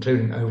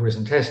ovaries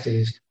and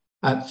testes.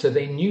 So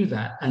they knew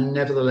that, and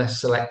nevertheless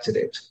selected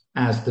it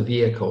as the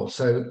vehicle.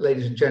 So,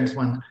 ladies and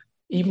gentlemen,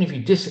 even if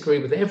you disagree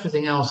with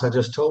everything else I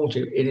just told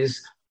you,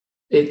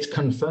 it's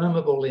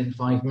confirmable in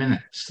 5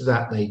 minutes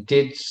that they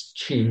did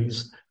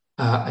choose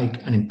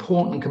an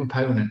important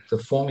component, the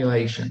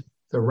formulation,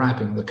 the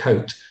wrapping, the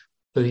coat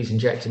for these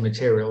injected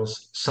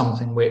materials,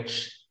 something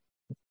which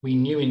we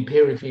knew in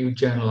peer-reviewed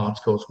journal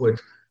articles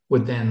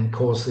would then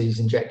cause these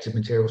injected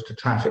materials to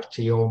traffic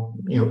to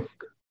your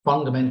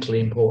fundamentally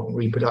important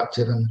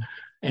reproductive and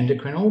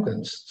endocrine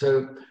organs.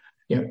 So,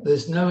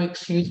 there's no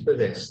excuse for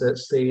this.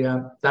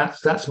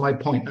 That's my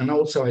point. And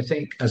also, I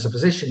think, as a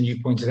physician, you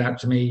pointed out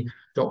to me,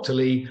 Dr.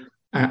 Lee,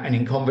 and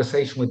in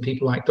conversation with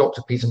people like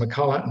Dr. Peter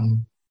McCullough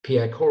and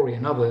Pierre Corey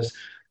and others,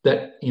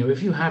 that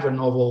if you have a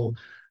novel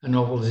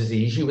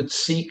disease, you would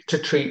seek to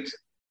treat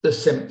the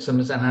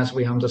symptoms, and as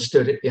we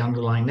understood it, the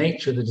underlying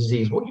nature of the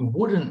disease. What you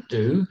wouldn't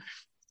do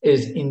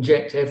is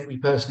inject every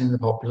person in the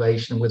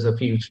population with a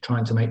view to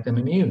trying to make them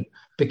immune,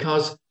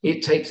 because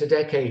it takes a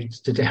decade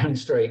to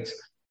demonstrate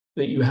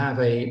that you have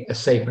a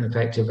safe and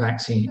effective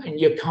vaccine, and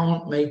you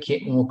can't make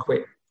it more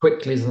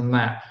quickly than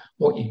that.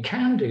 What you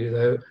can do,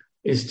 though,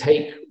 is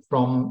take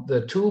from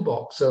the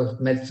toolbox of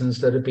medicines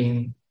that have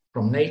been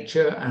from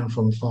nature and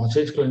from the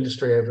pharmaceutical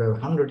industry over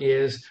 100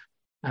 years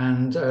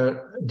and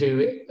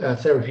do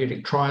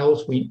therapeutic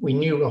trials. We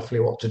knew roughly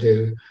what to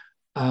do.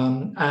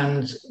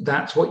 And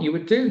that's what you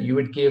would do. You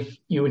would give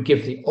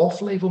the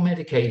off-label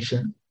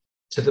medication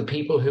to the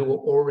people who were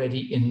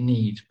already in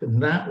need.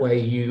 And that way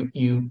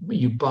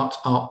you butt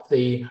up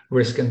the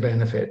risk and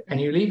benefit,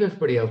 and you leave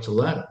everybody else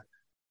alone.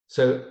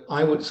 So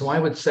I would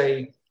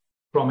say,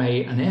 from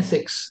an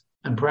ethics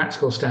and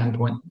practical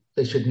standpoint,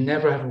 they should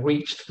never have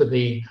reached for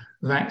the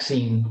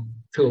vaccine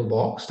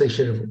toolbox. They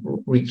should have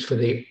reached for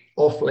the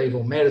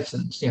off-label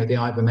medicines, the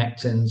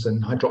ivermectins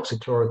and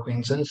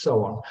hydroxychloroquines and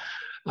so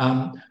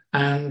on,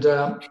 and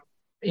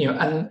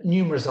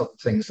numerous other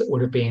things that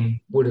would have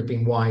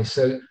been wise.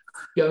 So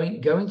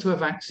going to a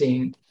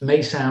vaccine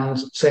may sound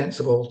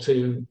sensible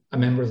to a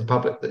member of the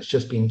public that's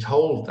just been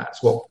told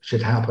that's what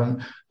should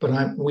happen,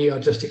 but we are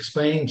just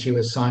explaining to you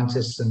as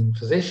scientists and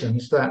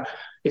physicians that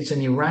it's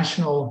an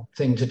irrational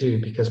thing to do,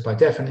 because by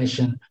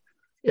definition,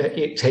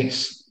 it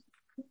takes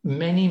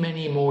many,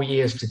 many more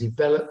years to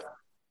develop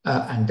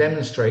and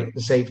demonstrate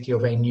the safety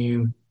of a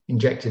new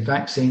injected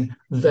vaccine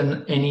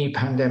than any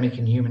pandemic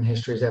in human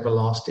history has ever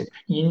lasted.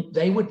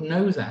 They would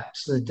know that.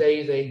 So the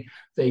day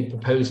they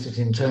proposed it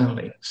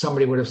internally,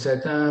 somebody would have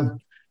said,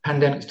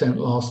 pandemics don't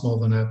last more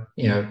than a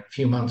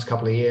few months,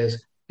 couple of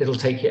years. It'll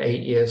take you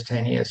 8 years,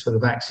 10 years for the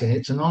vaccine.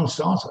 It's a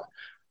non-starter.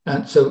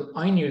 And so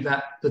I knew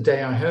that the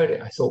day I heard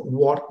it. I thought,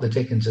 what the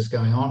dickens is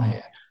going on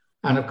here?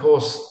 And of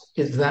course,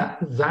 is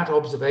that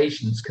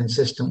observation is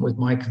consistent with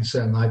my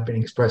concern I've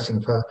been expressing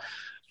for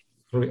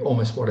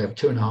almost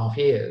 2.5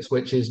 years,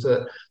 which is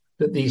that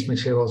these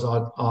materials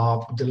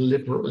are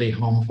deliberately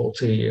harmful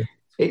to you.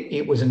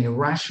 It was an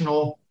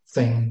irrational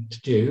thing to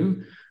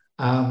do.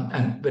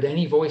 But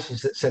any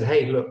voices that said,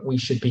 hey, look, we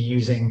should be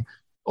using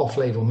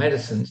off-label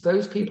medicines,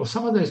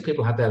 some of those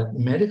people had their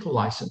medical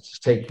licenses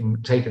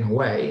taken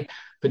away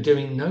for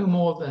doing no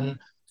more than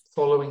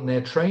following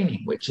their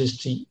training, which is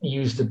to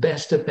use the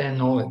best of their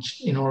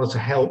knowledge in order to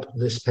help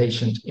this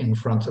patient in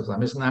front of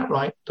them. Isn't that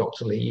right,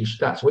 Dr. Lee?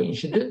 That's what you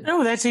should do.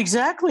 No, that's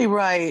exactly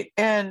right.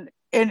 And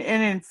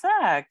in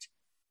fact,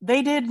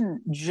 they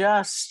didn't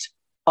just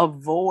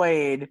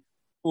avoid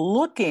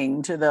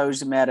looking to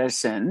those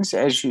medicines,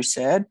 as you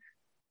said.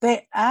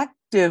 They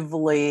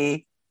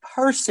actively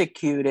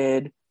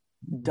persecuted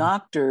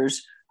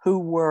doctors who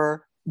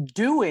were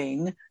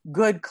doing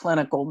good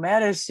clinical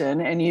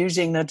medicine and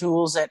using the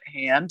tools at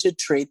hand to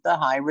treat the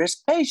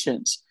high-risk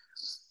patients.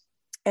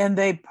 And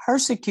they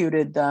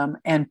persecuted them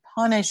and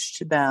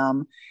punished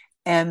them,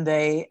 and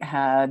they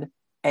had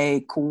a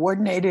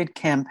coordinated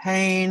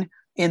campaign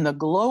in the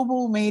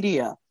global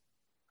media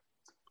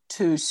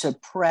to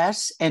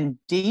suppress and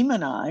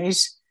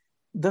demonize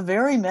the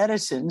very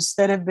medicines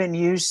that have been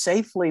used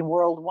safely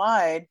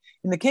worldwide.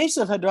 In the case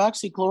of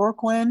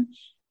hydroxychloroquine,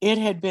 it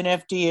had been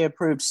FDA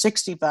approved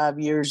 65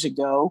 years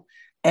ago,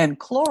 and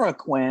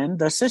chloroquine,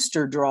 the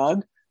sister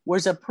drug,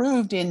 was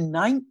approved in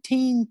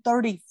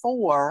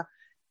 1934,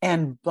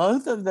 and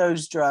both of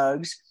those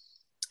drugs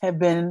have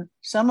been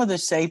some of the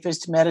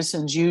safest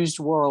medicines used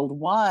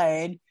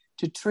worldwide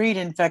to treat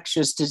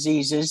infectious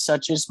diseases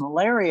such as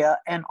malaria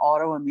and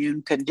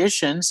autoimmune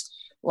conditions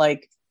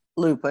like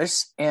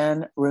lupus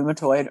and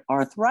rheumatoid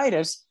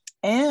arthritis.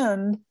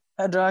 And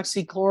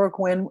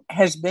hydroxychloroquine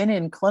has been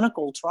in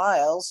clinical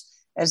trials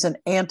as an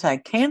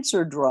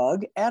anti-cancer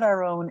drug at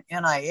our own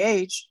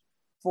NIH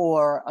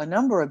for a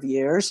number of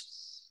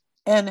years,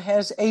 and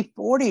has a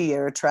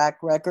 40-year track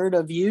record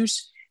of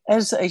use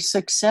as a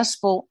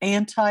successful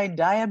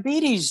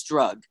anti-diabetes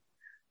drug.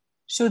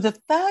 So the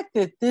fact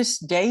that this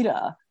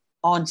data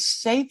on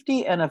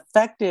safety and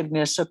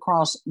effectiveness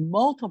across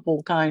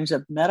multiple kinds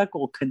of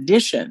medical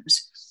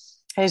conditions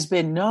has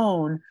been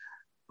known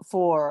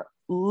for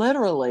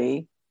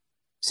literally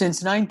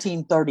since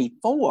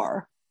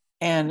 1934,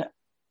 and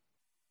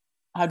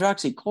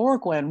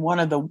hydroxychloroquine, one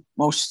of the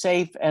most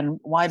safe and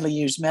widely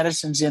used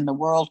medicines in the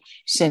world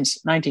since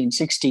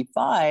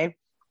 1965,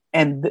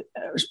 and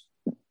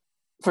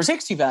for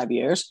 65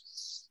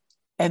 years.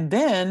 And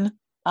then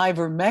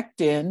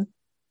ivermectin,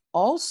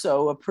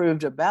 also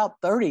approved about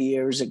 30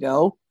 years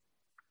ago,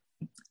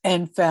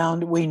 and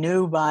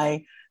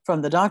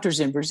from the doctors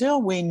in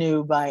Brazil, we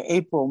knew by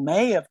April,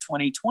 May of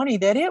 2020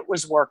 that it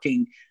was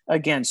working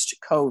against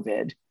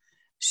COVID.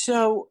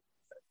 So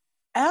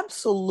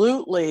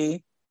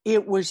absolutely,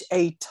 it was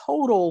a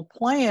total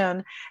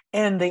plan,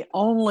 and the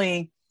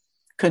only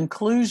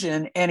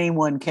conclusion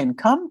anyone can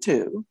come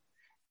to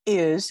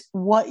is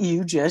what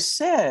you just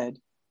said: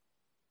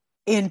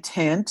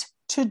 intent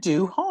to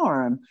do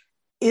harm.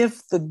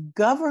 If the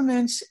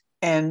governments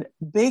and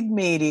big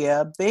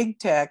media, big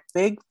tech,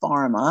 big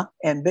pharma,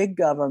 and big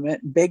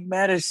government, big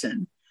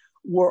medicine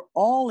were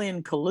all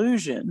in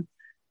collusion,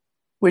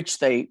 which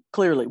they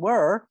clearly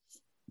were,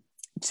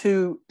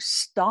 to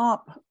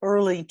stop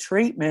early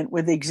treatment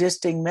with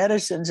existing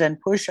medicines and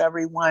push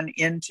everyone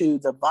into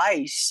the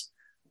vice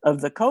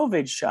of the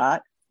COVID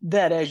shot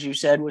that, as you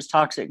said, was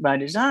toxic by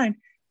design,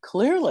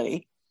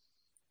 clearly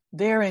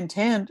their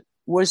intent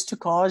was to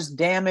cause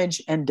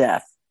damage and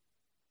death.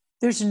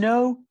 There's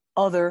no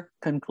other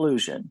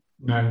conclusion.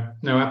 No,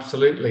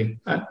 absolutely.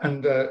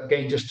 And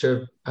again, just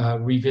to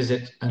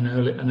revisit an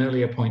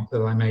earlier point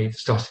that I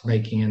started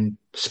making in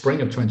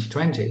spring of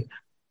 2020,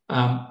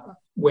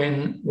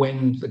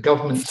 when the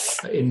government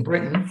in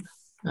Britain,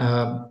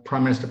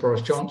 Prime Minister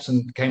Boris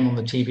Johnson came on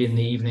the TV in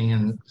the evening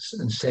and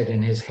said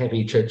in his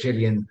heavy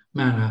Churchillian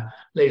manner,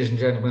 ladies and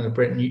gentlemen of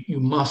Britain, you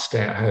must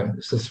stay at home.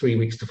 It's the 3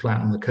 weeks to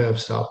flatten the curve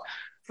stuff.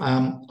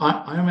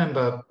 I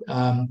remember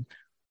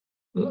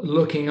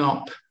looking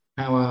up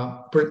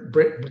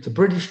the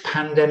British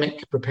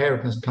pandemic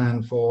preparedness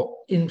plan for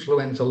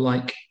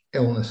influenza-like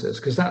illnesses,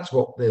 because that's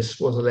what this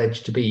was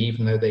alleged to be,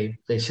 even though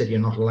they said you're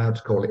not allowed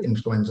to call it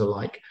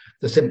influenza-like.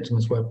 The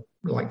symptoms were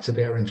like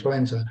severe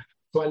influenza.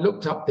 So I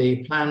looked up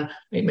the plan.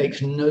 It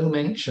makes no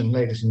mention,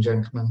 ladies and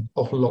gentlemen,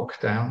 of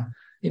lockdown.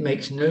 It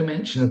makes no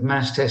mention of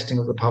mass testing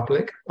of the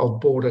public, of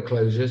border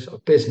closures,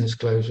 of business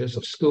closures,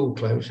 of school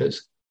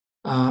closures,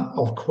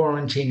 of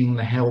quarantining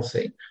the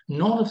healthy.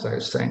 None of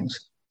those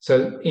things.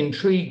 So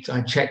intrigued,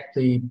 I checked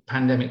the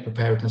pandemic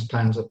preparedness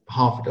plans of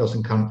half a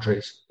dozen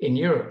countries in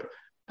Europe,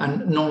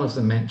 and none of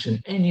them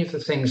mention any of the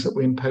things that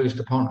were imposed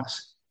upon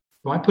us.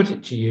 So I put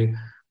it to you,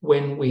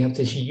 when we have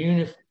this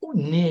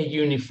near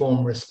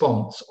uniform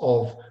response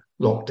of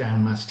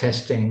lockdown, mass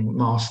testing,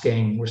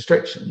 masking,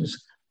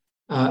 restrictions,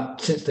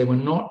 since they were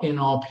not in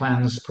our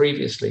plans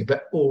previously,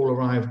 but all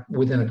arrived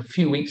within a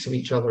few weeks of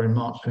each other in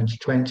March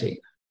 2020,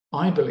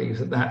 I believe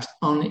that that's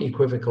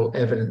unequivocal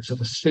evidence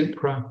of a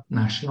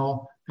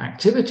supranational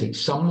activity.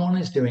 Someone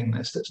is doing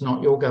this that's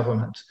not your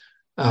government,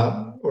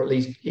 or at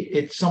least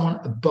it's someone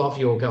above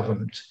your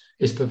government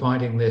is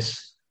providing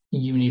this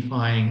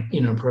unifying,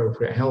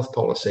 inappropriate health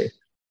policy.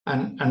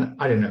 And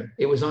I don't know,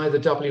 it was either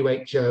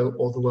WHO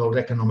or the World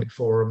Economic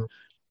Forum.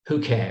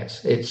 Who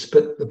cares?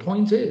 But the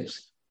point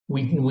is,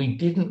 we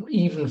didn't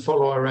even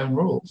follow our own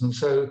rules. And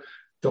so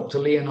Dr.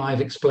 Lee and I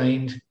have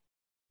explained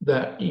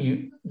that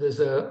there's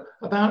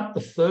about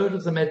a third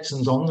of the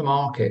medicines on the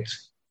market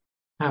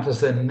have as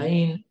their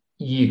main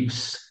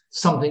use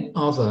something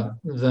other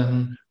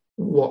than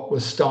what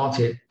was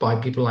started by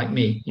people like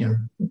me,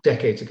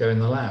 decades ago in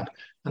the lab.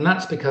 And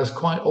that's because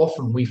quite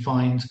often we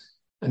find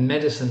a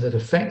medicine that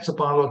affects a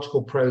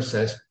biological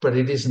process, but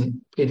it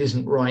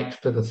isn't right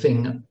for the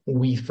thing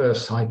we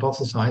first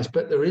hypothesized,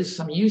 but there is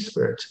some use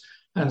for it.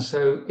 And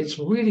so it's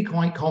really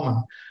quite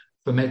common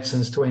for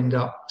medicines to end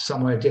up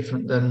somewhere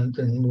different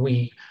than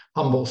we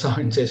humble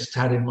scientists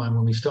had in mind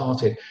when we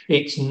started.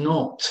 It's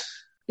not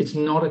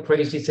a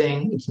crazy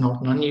thing. It's not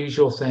an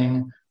unusual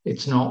thing.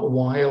 It's not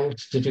wild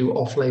to do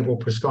off-label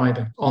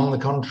prescribing. On the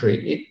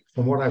contrary,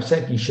 from what I've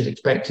said, you should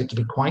expect it to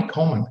be quite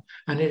common.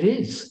 And it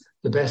is.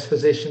 The best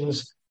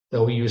physicians,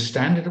 they'll use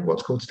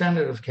what's called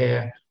standard of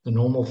care, the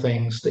normal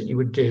things that you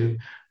would do.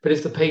 But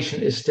if the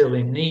patient is still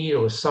in need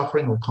or is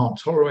suffering or can't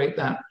tolerate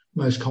that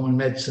most common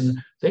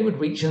medicine, they would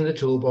reach in the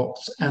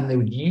toolbox and they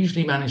would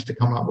usually manage to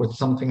come up with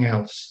something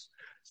else.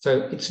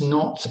 So it's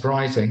not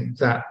surprising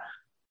that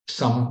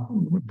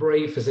some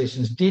brave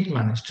physicians did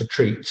manage to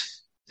treat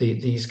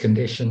these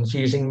conditions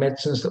using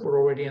medicines that were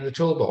already in the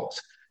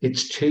toolbox.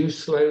 It's too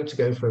slow to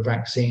go for a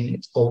vaccine.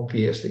 It's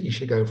obvious that you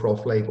should go for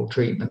off-label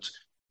treatment.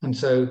 And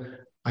so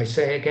I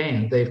say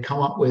again, they've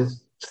come up with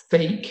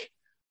fake,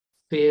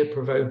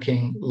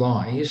 fear-provoking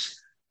lies,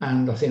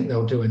 and I think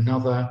they'll do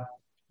another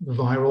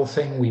viral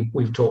thing.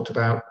 We've talked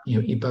about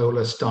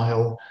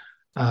Ebola-style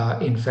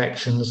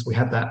infections. We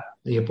had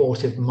the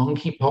abortive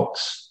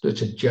monkeypox.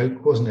 It's a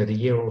joke, wasn't it, a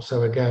year or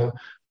so ago?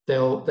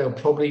 They'll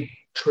probably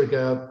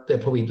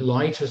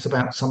lie to us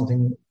about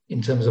something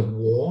in terms of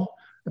war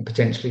and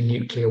potentially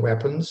nuclear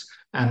weapons,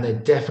 and they're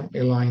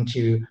definitely lying to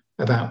you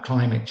about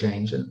climate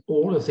change. And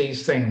all of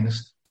these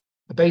things,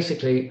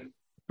 basically, a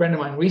friend of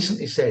mine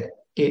recently said,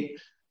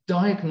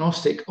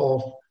 diagnostic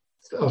of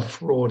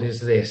fraud is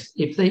this: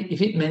 if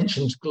it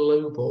mentions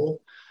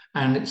global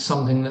and it's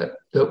something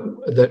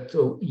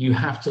that you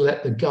have to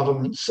let the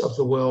governments of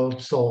the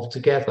world solve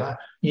together,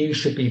 you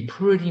should be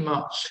pretty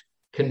much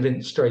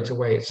convinced straight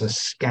away it's a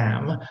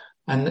scam.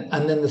 And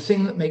then the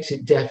thing that makes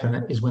it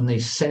definite is when they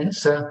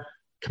censor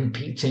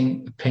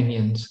competing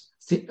opinions.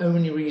 It's the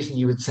only reason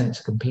you would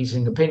censor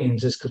competing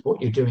opinions is because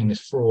what you're doing is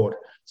fraud.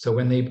 So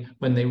when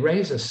they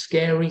raise a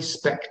scary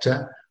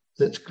specter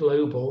that's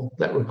global,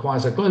 that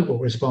requires a global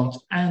response,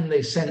 and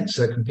they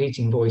censor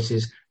competing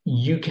voices,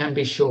 you can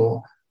be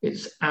sure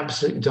it's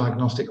absolutely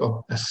diagnostic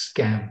of a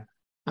scam.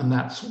 And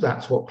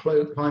that's what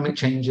climate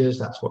change is,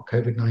 that's what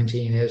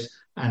COVID-19 is,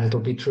 and it'll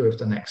be true of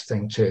the next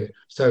thing too.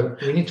 So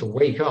we need to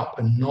wake up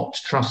and not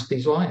trust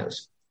these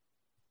liars.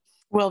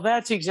 Well,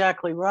 that's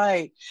exactly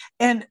right.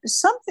 And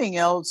something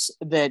else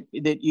that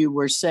you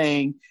were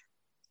saying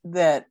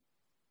that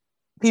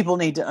people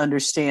need to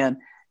understand,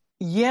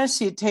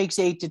 yes, it takes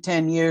 8 to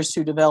 10 years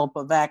to develop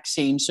a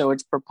vaccine, so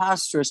it's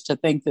preposterous to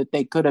think that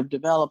they could have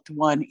developed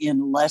one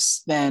in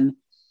less than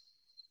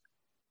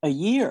a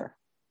year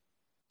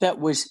that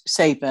was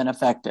safe and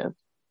effective.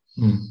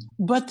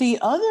 But the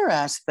other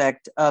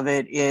aspect of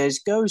it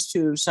goes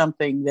to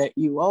something that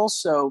you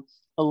also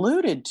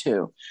alluded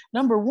to.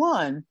 Number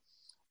one,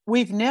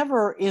 we've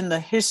never in the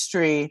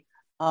history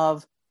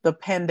of the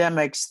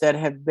pandemics that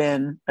have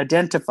been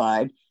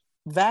identified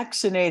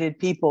vaccinated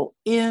people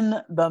in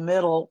the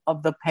middle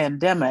of the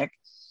pandemic,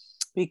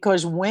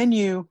 because when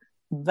you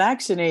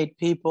vaccinate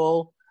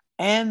people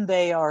and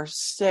they are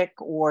sick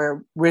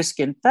or risk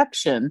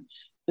infection,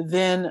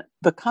 then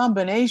the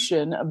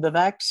combination of the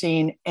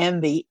vaccine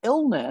and the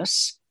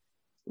illness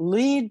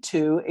lead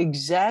to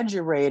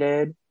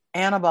exaggerated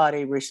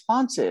antibody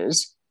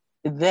responses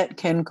that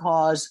can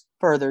cause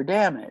further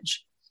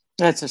damage.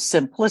 That's a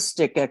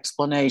simplistic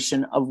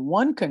explanation of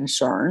one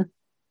concern.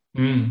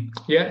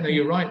 Yeah, no,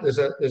 you're right. There's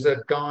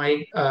a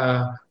guy,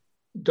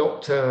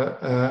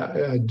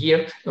 Dr.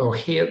 Geert, or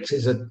Geert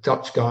is a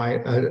Dutch guy,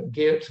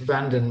 Geert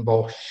van den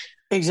Bosch.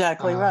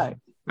 Exactly right.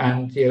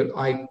 And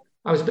I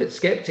was a bit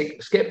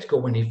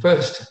skeptical when he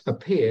first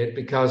appeared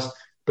because,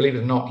 believe it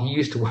or not, he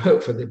used to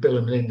work for the Bill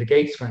and Melinda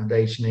Gates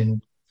Foundation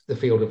in the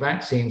field of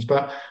vaccines.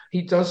 But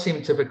he does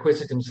seem to have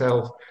acquitted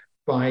himself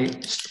by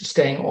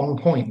staying on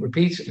point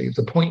repeatedly.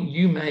 The point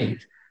you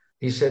made,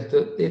 he said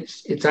that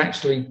it's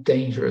actually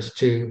dangerous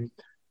to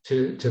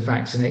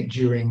vaccinate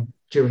during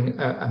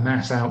a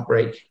mass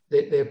outbreak.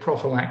 They're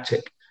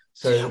prophylactic.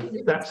 So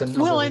that's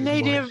another. Well, and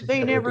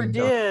they never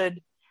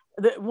did.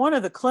 One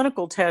of the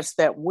clinical tests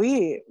that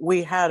we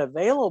had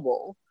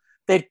available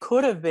that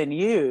could have been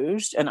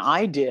used, and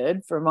I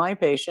did for my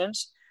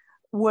patients,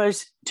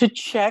 was to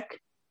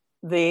check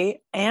the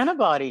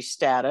antibody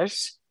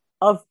status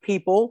of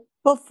people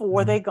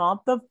before they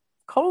got the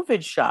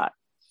COVID shot.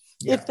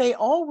 Yeah. If they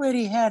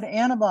already had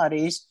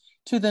antibodies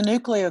to the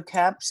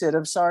nucleocapsid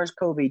of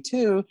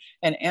SARS-CoV-2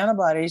 and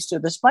antibodies to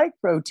the spike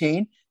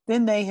protein,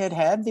 then they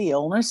had the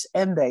illness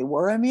and they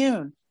were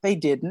immune. They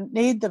didn't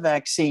need the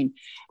vaccine.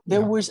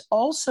 There was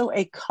also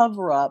a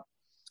cover-up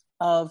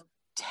of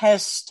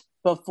test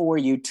before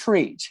you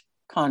treat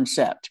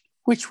concept,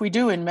 which we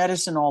do in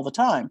medicine all the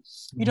time.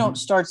 You don't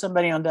start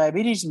somebody on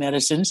diabetes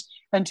medicines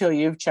until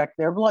you've checked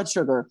their blood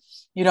sugar.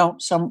 You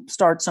don't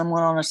start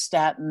someone on a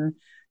statin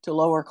to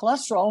lower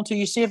cholesterol until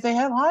you see if they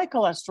have high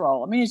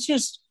cholesterol. I mean, it's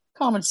just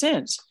common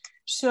sense.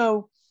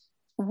 So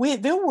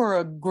there were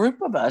a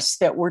group of us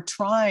that were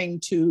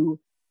trying to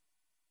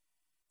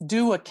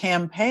do a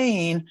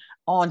campaign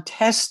on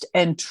test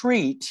and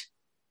treat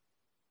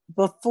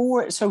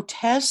before. So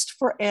test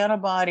for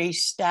antibody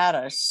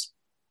status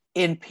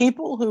in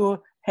people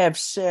who have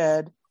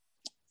said,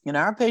 in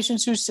our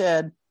patients who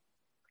said,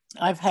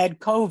 I've had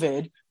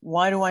COVID,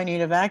 why do I need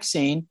a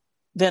vaccine?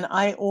 Then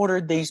I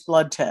ordered these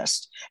blood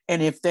tests.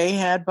 And if they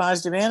had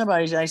positive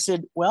antibodies, I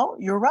said, well,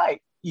 you're right.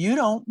 You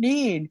don't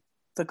need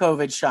the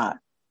COVID shot.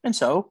 And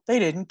so they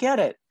didn't get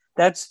it.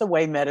 That's the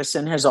way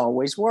medicine has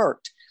always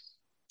worked.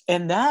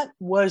 And that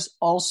was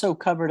also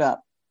covered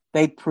up.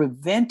 They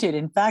prevented,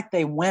 in fact,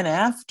 they went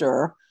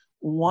after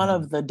one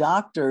of the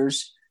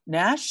doctors,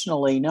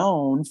 nationally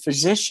known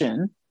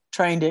physician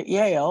trained at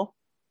Yale,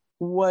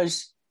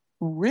 was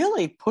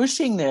really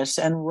pushing this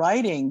and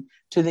writing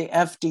to the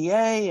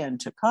FDA and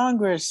to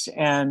Congress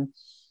and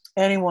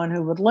anyone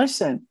who would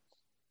listen.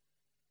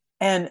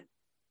 And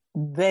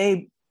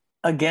they,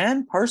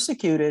 again,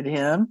 persecuted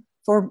him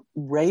for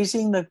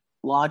raising the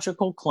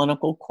logical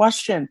clinical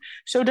question.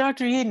 So,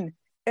 Dr. Eden,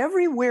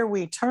 everywhere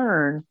we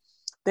turn,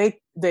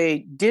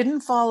 they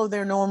didn't follow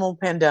their normal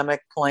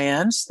pandemic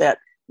plans that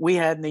we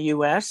had in the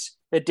U.S.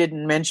 that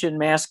didn't mention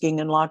masking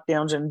and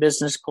lockdowns and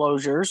business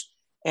closures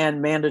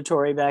and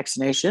mandatory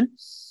vaccination.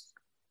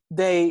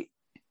 They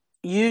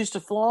used a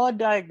flawed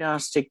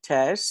diagnostic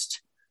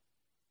test.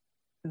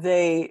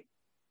 They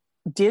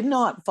did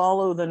not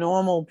follow the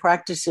normal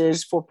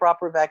practices for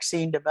proper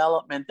vaccine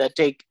development that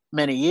take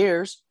many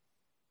years.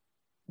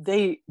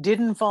 They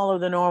didn't follow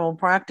the normal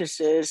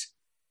practices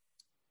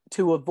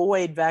to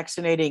avoid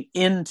vaccinating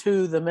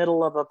into the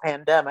middle of a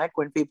pandemic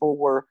when people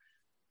were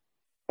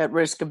at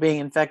risk of being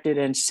infected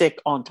and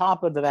sick on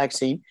top of the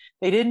vaccine.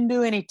 They didn't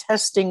do any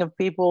testing of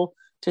people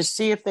to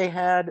see if they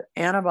had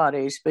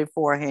antibodies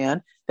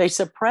beforehand. They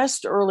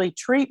suppressed early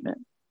treatment.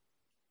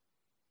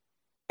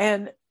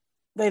 And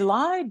they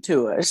lied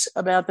to us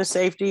about the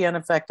safety and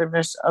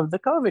effectiveness of the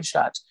COVID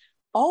shots.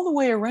 All the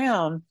way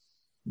around,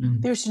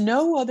 there's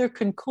no other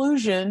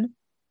conclusion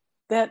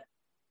that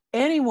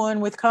anyone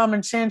with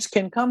common sense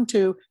can come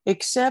to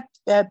except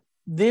that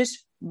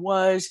this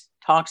was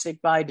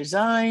toxic by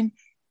design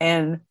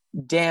and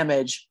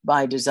damage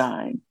by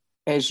design,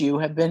 as you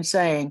have been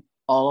saying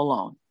all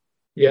along.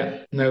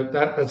 Yeah, no,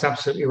 that's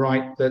absolutely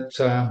right.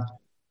 That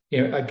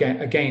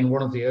again,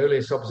 one of the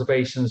earliest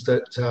observations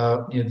that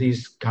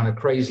these kind of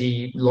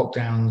crazy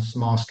lockdowns,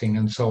 masking,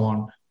 and so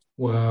on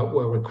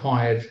were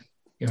required.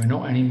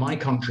 Not only in my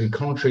country,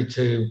 contrary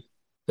to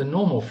the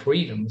normal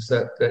freedoms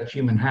that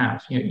humans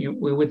have.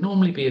 We would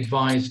normally be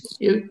advised.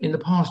 In the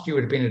past, you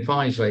would have been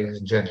advised, ladies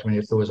and gentlemen,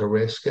 if there was a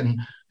risk, and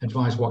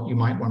advised what you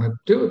might want to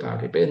do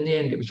about it. But in the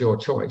end, it was your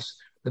choice.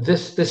 But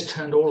this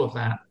turned all of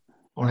that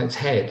on its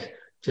head.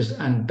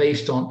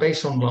 Based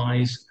on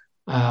lies,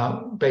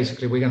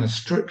 basically we're going to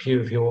strip you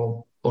of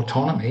your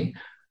autonomy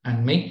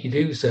and make you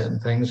do certain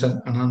things.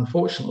 And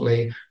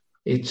unfortunately,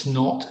 it's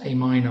not a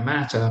minor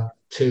matter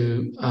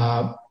to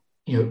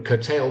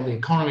curtail the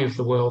economy of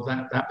the world.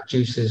 That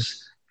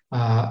produces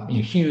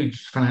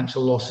huge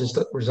financial losses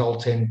that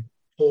result in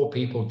poor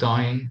people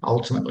dying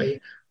ultimately,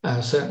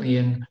 certainly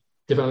in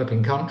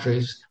developing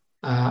countries.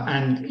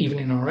 And even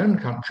in our own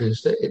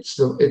countries, it's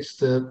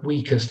the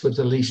weakest with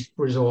the least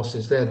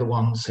resources. They're the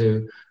ones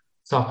who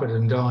suffered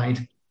and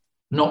died,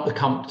 not the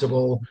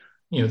comfortable,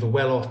 the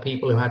well-off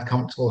people who had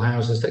comfortable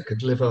houses that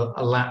could live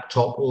a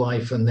laptop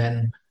life and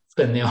then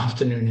spend the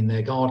afternoon in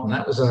their garden.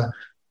 That was a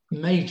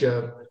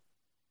major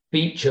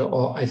feature,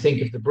 I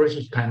think, of the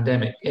British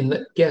pandemic, in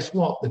that, guess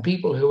what? The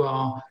people who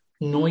are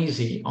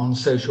noisy on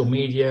social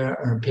media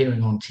and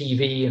appearing on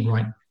TV and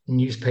write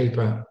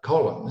newspaper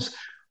columns,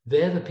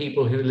 they're the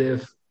people who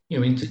live,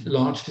 in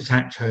large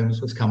detached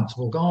homes with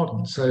comfortable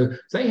gardens. So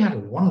they had a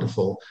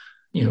wonderful,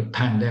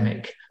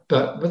 pandemic,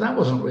 but that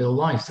wasn't real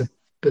life.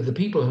 But the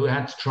people who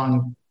had to try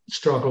and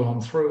struggle on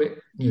through it,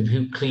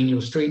 who clean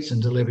your streets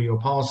and deliver your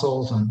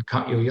parcels and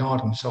cut your yard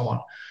and so on,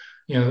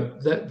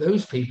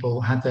 those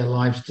people had their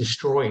lives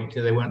destroyed.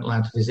 They weren't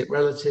allowed to visit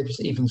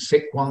relatives, even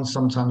sick ones,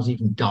 sometimes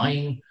even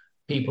dying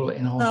people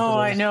in hospitals. Oh,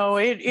 I know.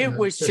 It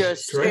was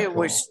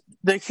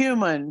the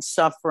human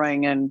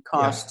suffering and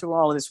cost to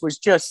all of this was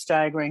just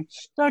staggering.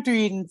 Dr.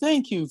 Eden,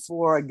 thank you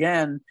for,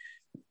 again,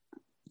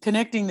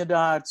 connecting the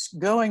dots,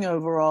 going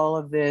over all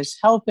of this,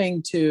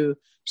 helping to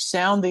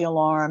sound the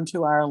alarm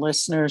to our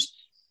listeners.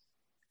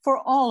 For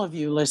all of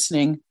you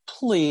listening,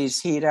 please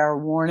heed our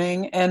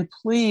warning and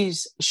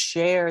please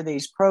share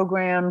these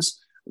programs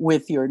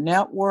with your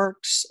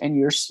networks and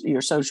your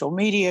social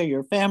media,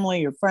 your family,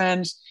 your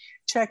friends.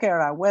 Check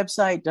out our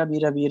website,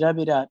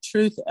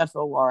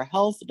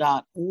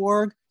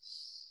 www.truthforhealth.org,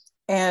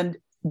 and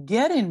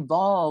get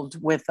involved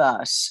with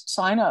us.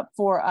 Sign up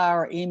for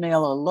our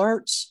email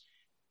alerts.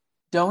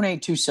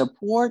 Donate to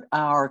support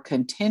our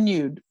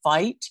continued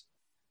fight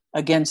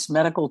against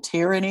medical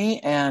tyranny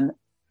and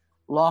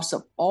loss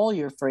of all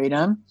your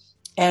freedom.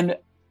 And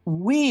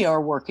we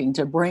are working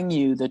to bring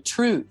you the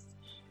truth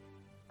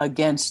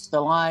against the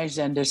lies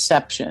and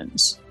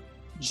deceptions.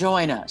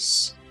 Join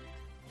us.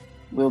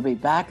 We'll be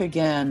back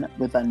again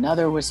with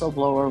another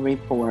Whistleblower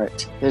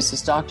Report. This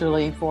is Dr.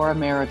 Lee for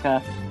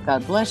America.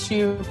 God bless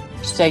you.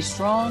 Stay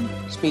strong,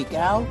 speak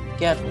out,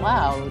 get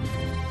loud,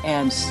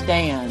 and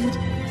stand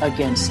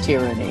against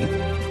tyranny.